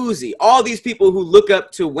 Uzi, all these people who look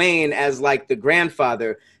up to Wayne as like the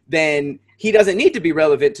grandfather, then he doesn't need to be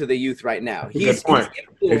relevant to the youth right now. Good point.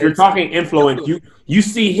 If you're talking influence, you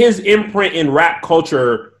see his imprint in rap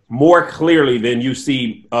culture more clearly than you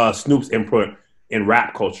see Snoop's imprint in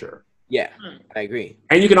rap culture. Yeah, I agree.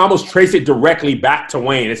 And you can almost trace it directly back to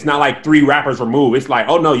Wayne. It's not like 3 rappers removed. It's like,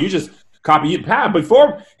 oh no, you just copy it.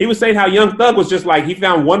 Before, he was saying how Young Thug was just like, he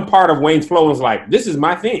found one part of Wayne's flow and was like, this is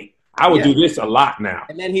my thing. I would do this a lot now.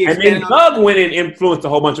 And then Thug went and influenced a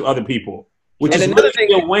whole bunch of other people, which is really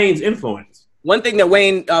still Wayne's influence. One thing that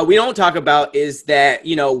Wayne, we don't talk about is that,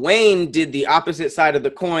 Wayne did the opposite side of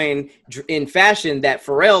the coin in fashion that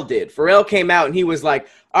Pharrell did. Pharrell came out and he was like,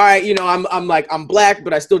 all right, I'm black,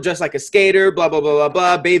 but I still dress like a skater, blah, blah, blah, blah,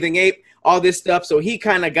 blah, bathing ape, all this stuff. So he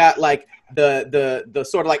kind of got like the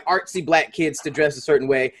sort of like artsy black kids to dress a certain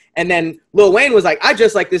way. And then Lil Wayne was like, I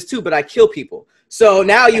dress like this too, but I kill people. So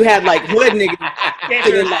now you had like hood niggas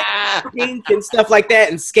and like pink and stuff like that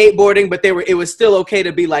and skateboarding, but it was still okay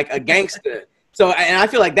to be like a gangster. So, and I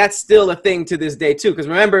feel like that's still a thing to this day too. Because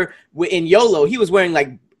remember in YOLO, he was wearing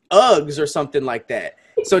like Uggs or something like that.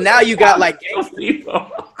 So now you got like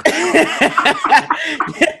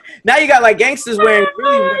now you got like gangsters wearing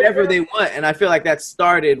really whatever they want, and I feel like that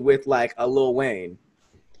started with like a Lil Wayne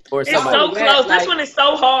or somebody. It's so close. This one is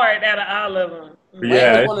so hard out of all of them.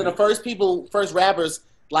 Yeah, Wayne was one of the first rappers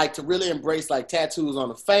like to really embrace like tattoos on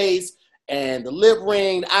the face and the lip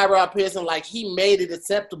ring, the eyebrow piercing. Like he made it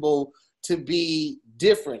acceptable to be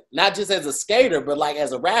different, not just as a skater, but like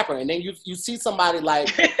as a rapper. And then you see somebody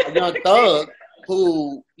like a Young Thug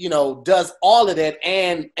who, does all of that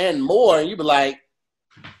and more, and you be like,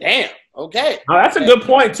 damn, okay. Oh, that's a good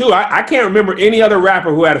point too. I can't remember any other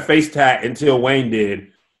rapper who had a face tat until Wayne did.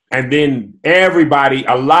 And then a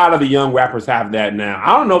lot of the young rappers have that now.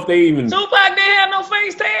 I don't know if they even... Tupac didn't have no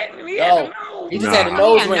face tat. He just had a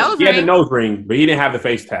nose ring. He had the nose ring, but he didn't have the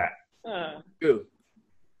face tat. True.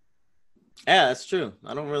 Yeah, that's true.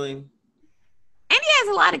 I don't really... And he has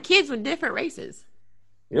a lot of kids with different races.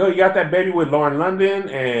 You got that baby with Lauren London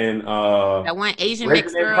and that one Asian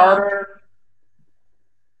mixed girl. Carter.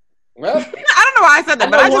 Well, I don't know why I said that,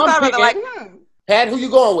 but I just thought about it like, Pat, who you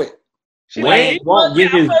going with? She Wayne like, won't get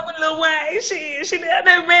his. I fuck with Lil Wayne. She did that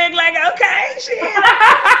bag like, okay, shit.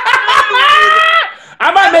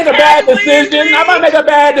 I might make a bad decision. I might make a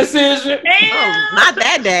bad decision. Oh, not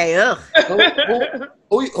that day. Ugh.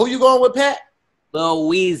 Who you going with, Pat? Lil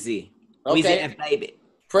Weezy. Okay. Weezy F baby.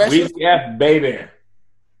 Precious. Weezy F baby.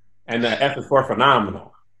 And the F is for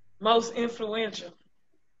phenomenal. Most influential.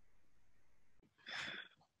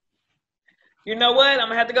 You know what? I'm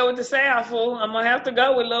gonna have to go with the South, fool. I'm gonna have to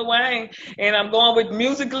go with Lil Wayne, and I'm going with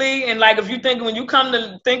musically. And like, if you think when you come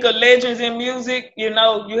to think of legends in music, you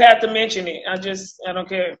know, you have to mention it. I don't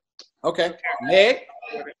care. Okay, Meg.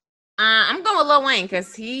 I'm going with Lil Wayne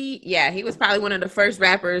because he was probably one of the first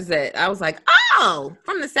rappers that I was like, oh,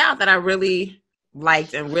 from the South that I really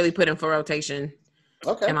liked and really put in for rotation.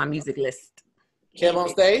 Okay. In my music list. Kev on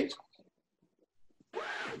stage.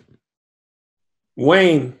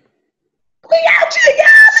 Wayne. We out here, y'all.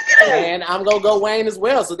 Look at And I'm gonna go Wayne as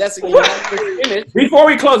well. So that's a unanimous finish. Before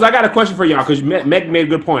we close, I got a question for y'all because Meg made a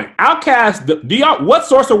good point. Outkast, do y'all? What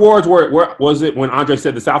Source Awards was it when Andre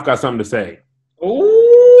said the South got something to say?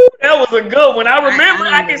 Ooh, that was a good one. I remember.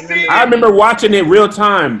 I can see. I remember watching it real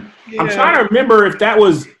time. Yeah. I'm trying to remember if that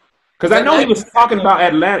was because I know he was talking about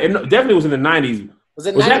Atlanta. It definitely was in the 90s. Was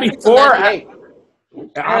that before?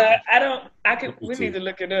 We need to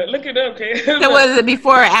look it up. Look it up, kid. So was it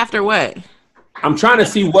before or after what? I'm trying to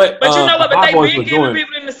see what. But you know what? But they've been giving doing.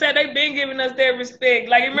 people in the set. They've been giving us their respect.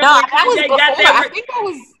 Like remember when Kanye got that? I think that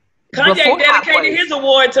was. Kanye dedicated his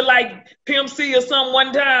award to like Pimp C or something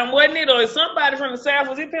one time, wasn't it? Or somebody from the South.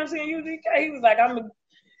 Was it Pimp C and UGK? He was like,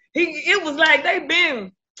 it was like they've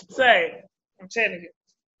been say. I'm telling you.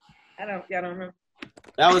 Y'all don't remember.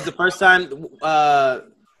 That was the first time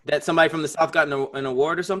that somebody from the South got an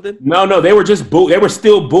award or something? No, they were just they were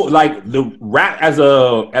still like the rap as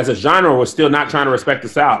a genre was still not trying to respect the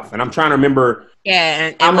South. And I'm trying to remember.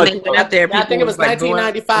 Yeah, and when they went up there, I think it was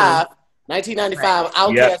 1995. 1995,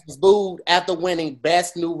 Outkast was booed after winning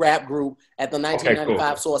Best New Rap Group at the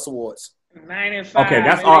 1995 Source Awards. 95. Okay,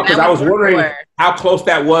 that's all. Because I was wondering how close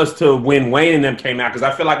that was to when Wayne and them came out. Because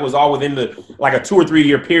I feel like it was all within like a 2 or 3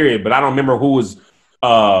 year period. But I don't remember who was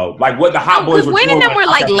like what the Hot Boys were. Wayne and them were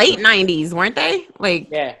like late 90s, weren't they? Like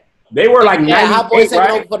they were like 98, Hot Boys taking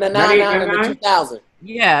right? over for the 99 and the 2000.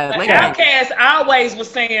 Yeah, like Outkast always was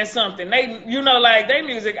saying something. They, like their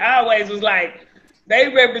music always was like. They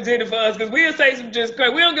represented for us because we'll say some just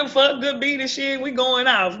crazy. We don't give a fuck, good beat and shit. We going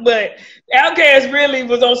off. But Outkast really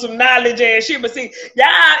was on some knowledge ass shit. But see, y'all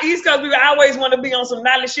East Coast people always want to be on some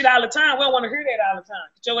knowledge shit all the time. We don't want to hear that all the time.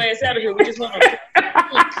 Get your ass out of here. We just want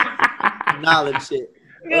to knowledge shit.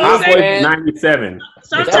 You know what I'm saying? 97.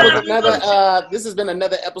 This has been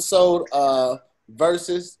another episode of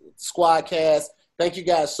Versus SquADcast. Thank you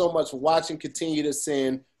guys so much for watching. Continue to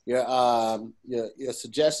send your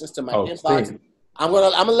suggestions to my inbox. Steve. I'm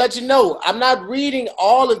gonna let you know. I'm not reading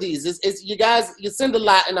all of these. It's you guys. You send a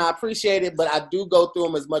lot, and I appreciate it. But I do go through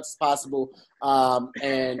them as much as possible.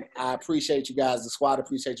 And I appreciate you guys. The squad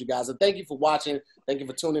appreciate you guys. And thank you for watching. Thank you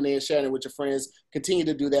for tuning in, sharing it with your friends. Continue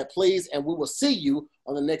to do that, please. And we will see you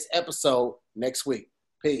on the next episode next week.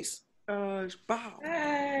 Peace.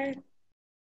 Bye.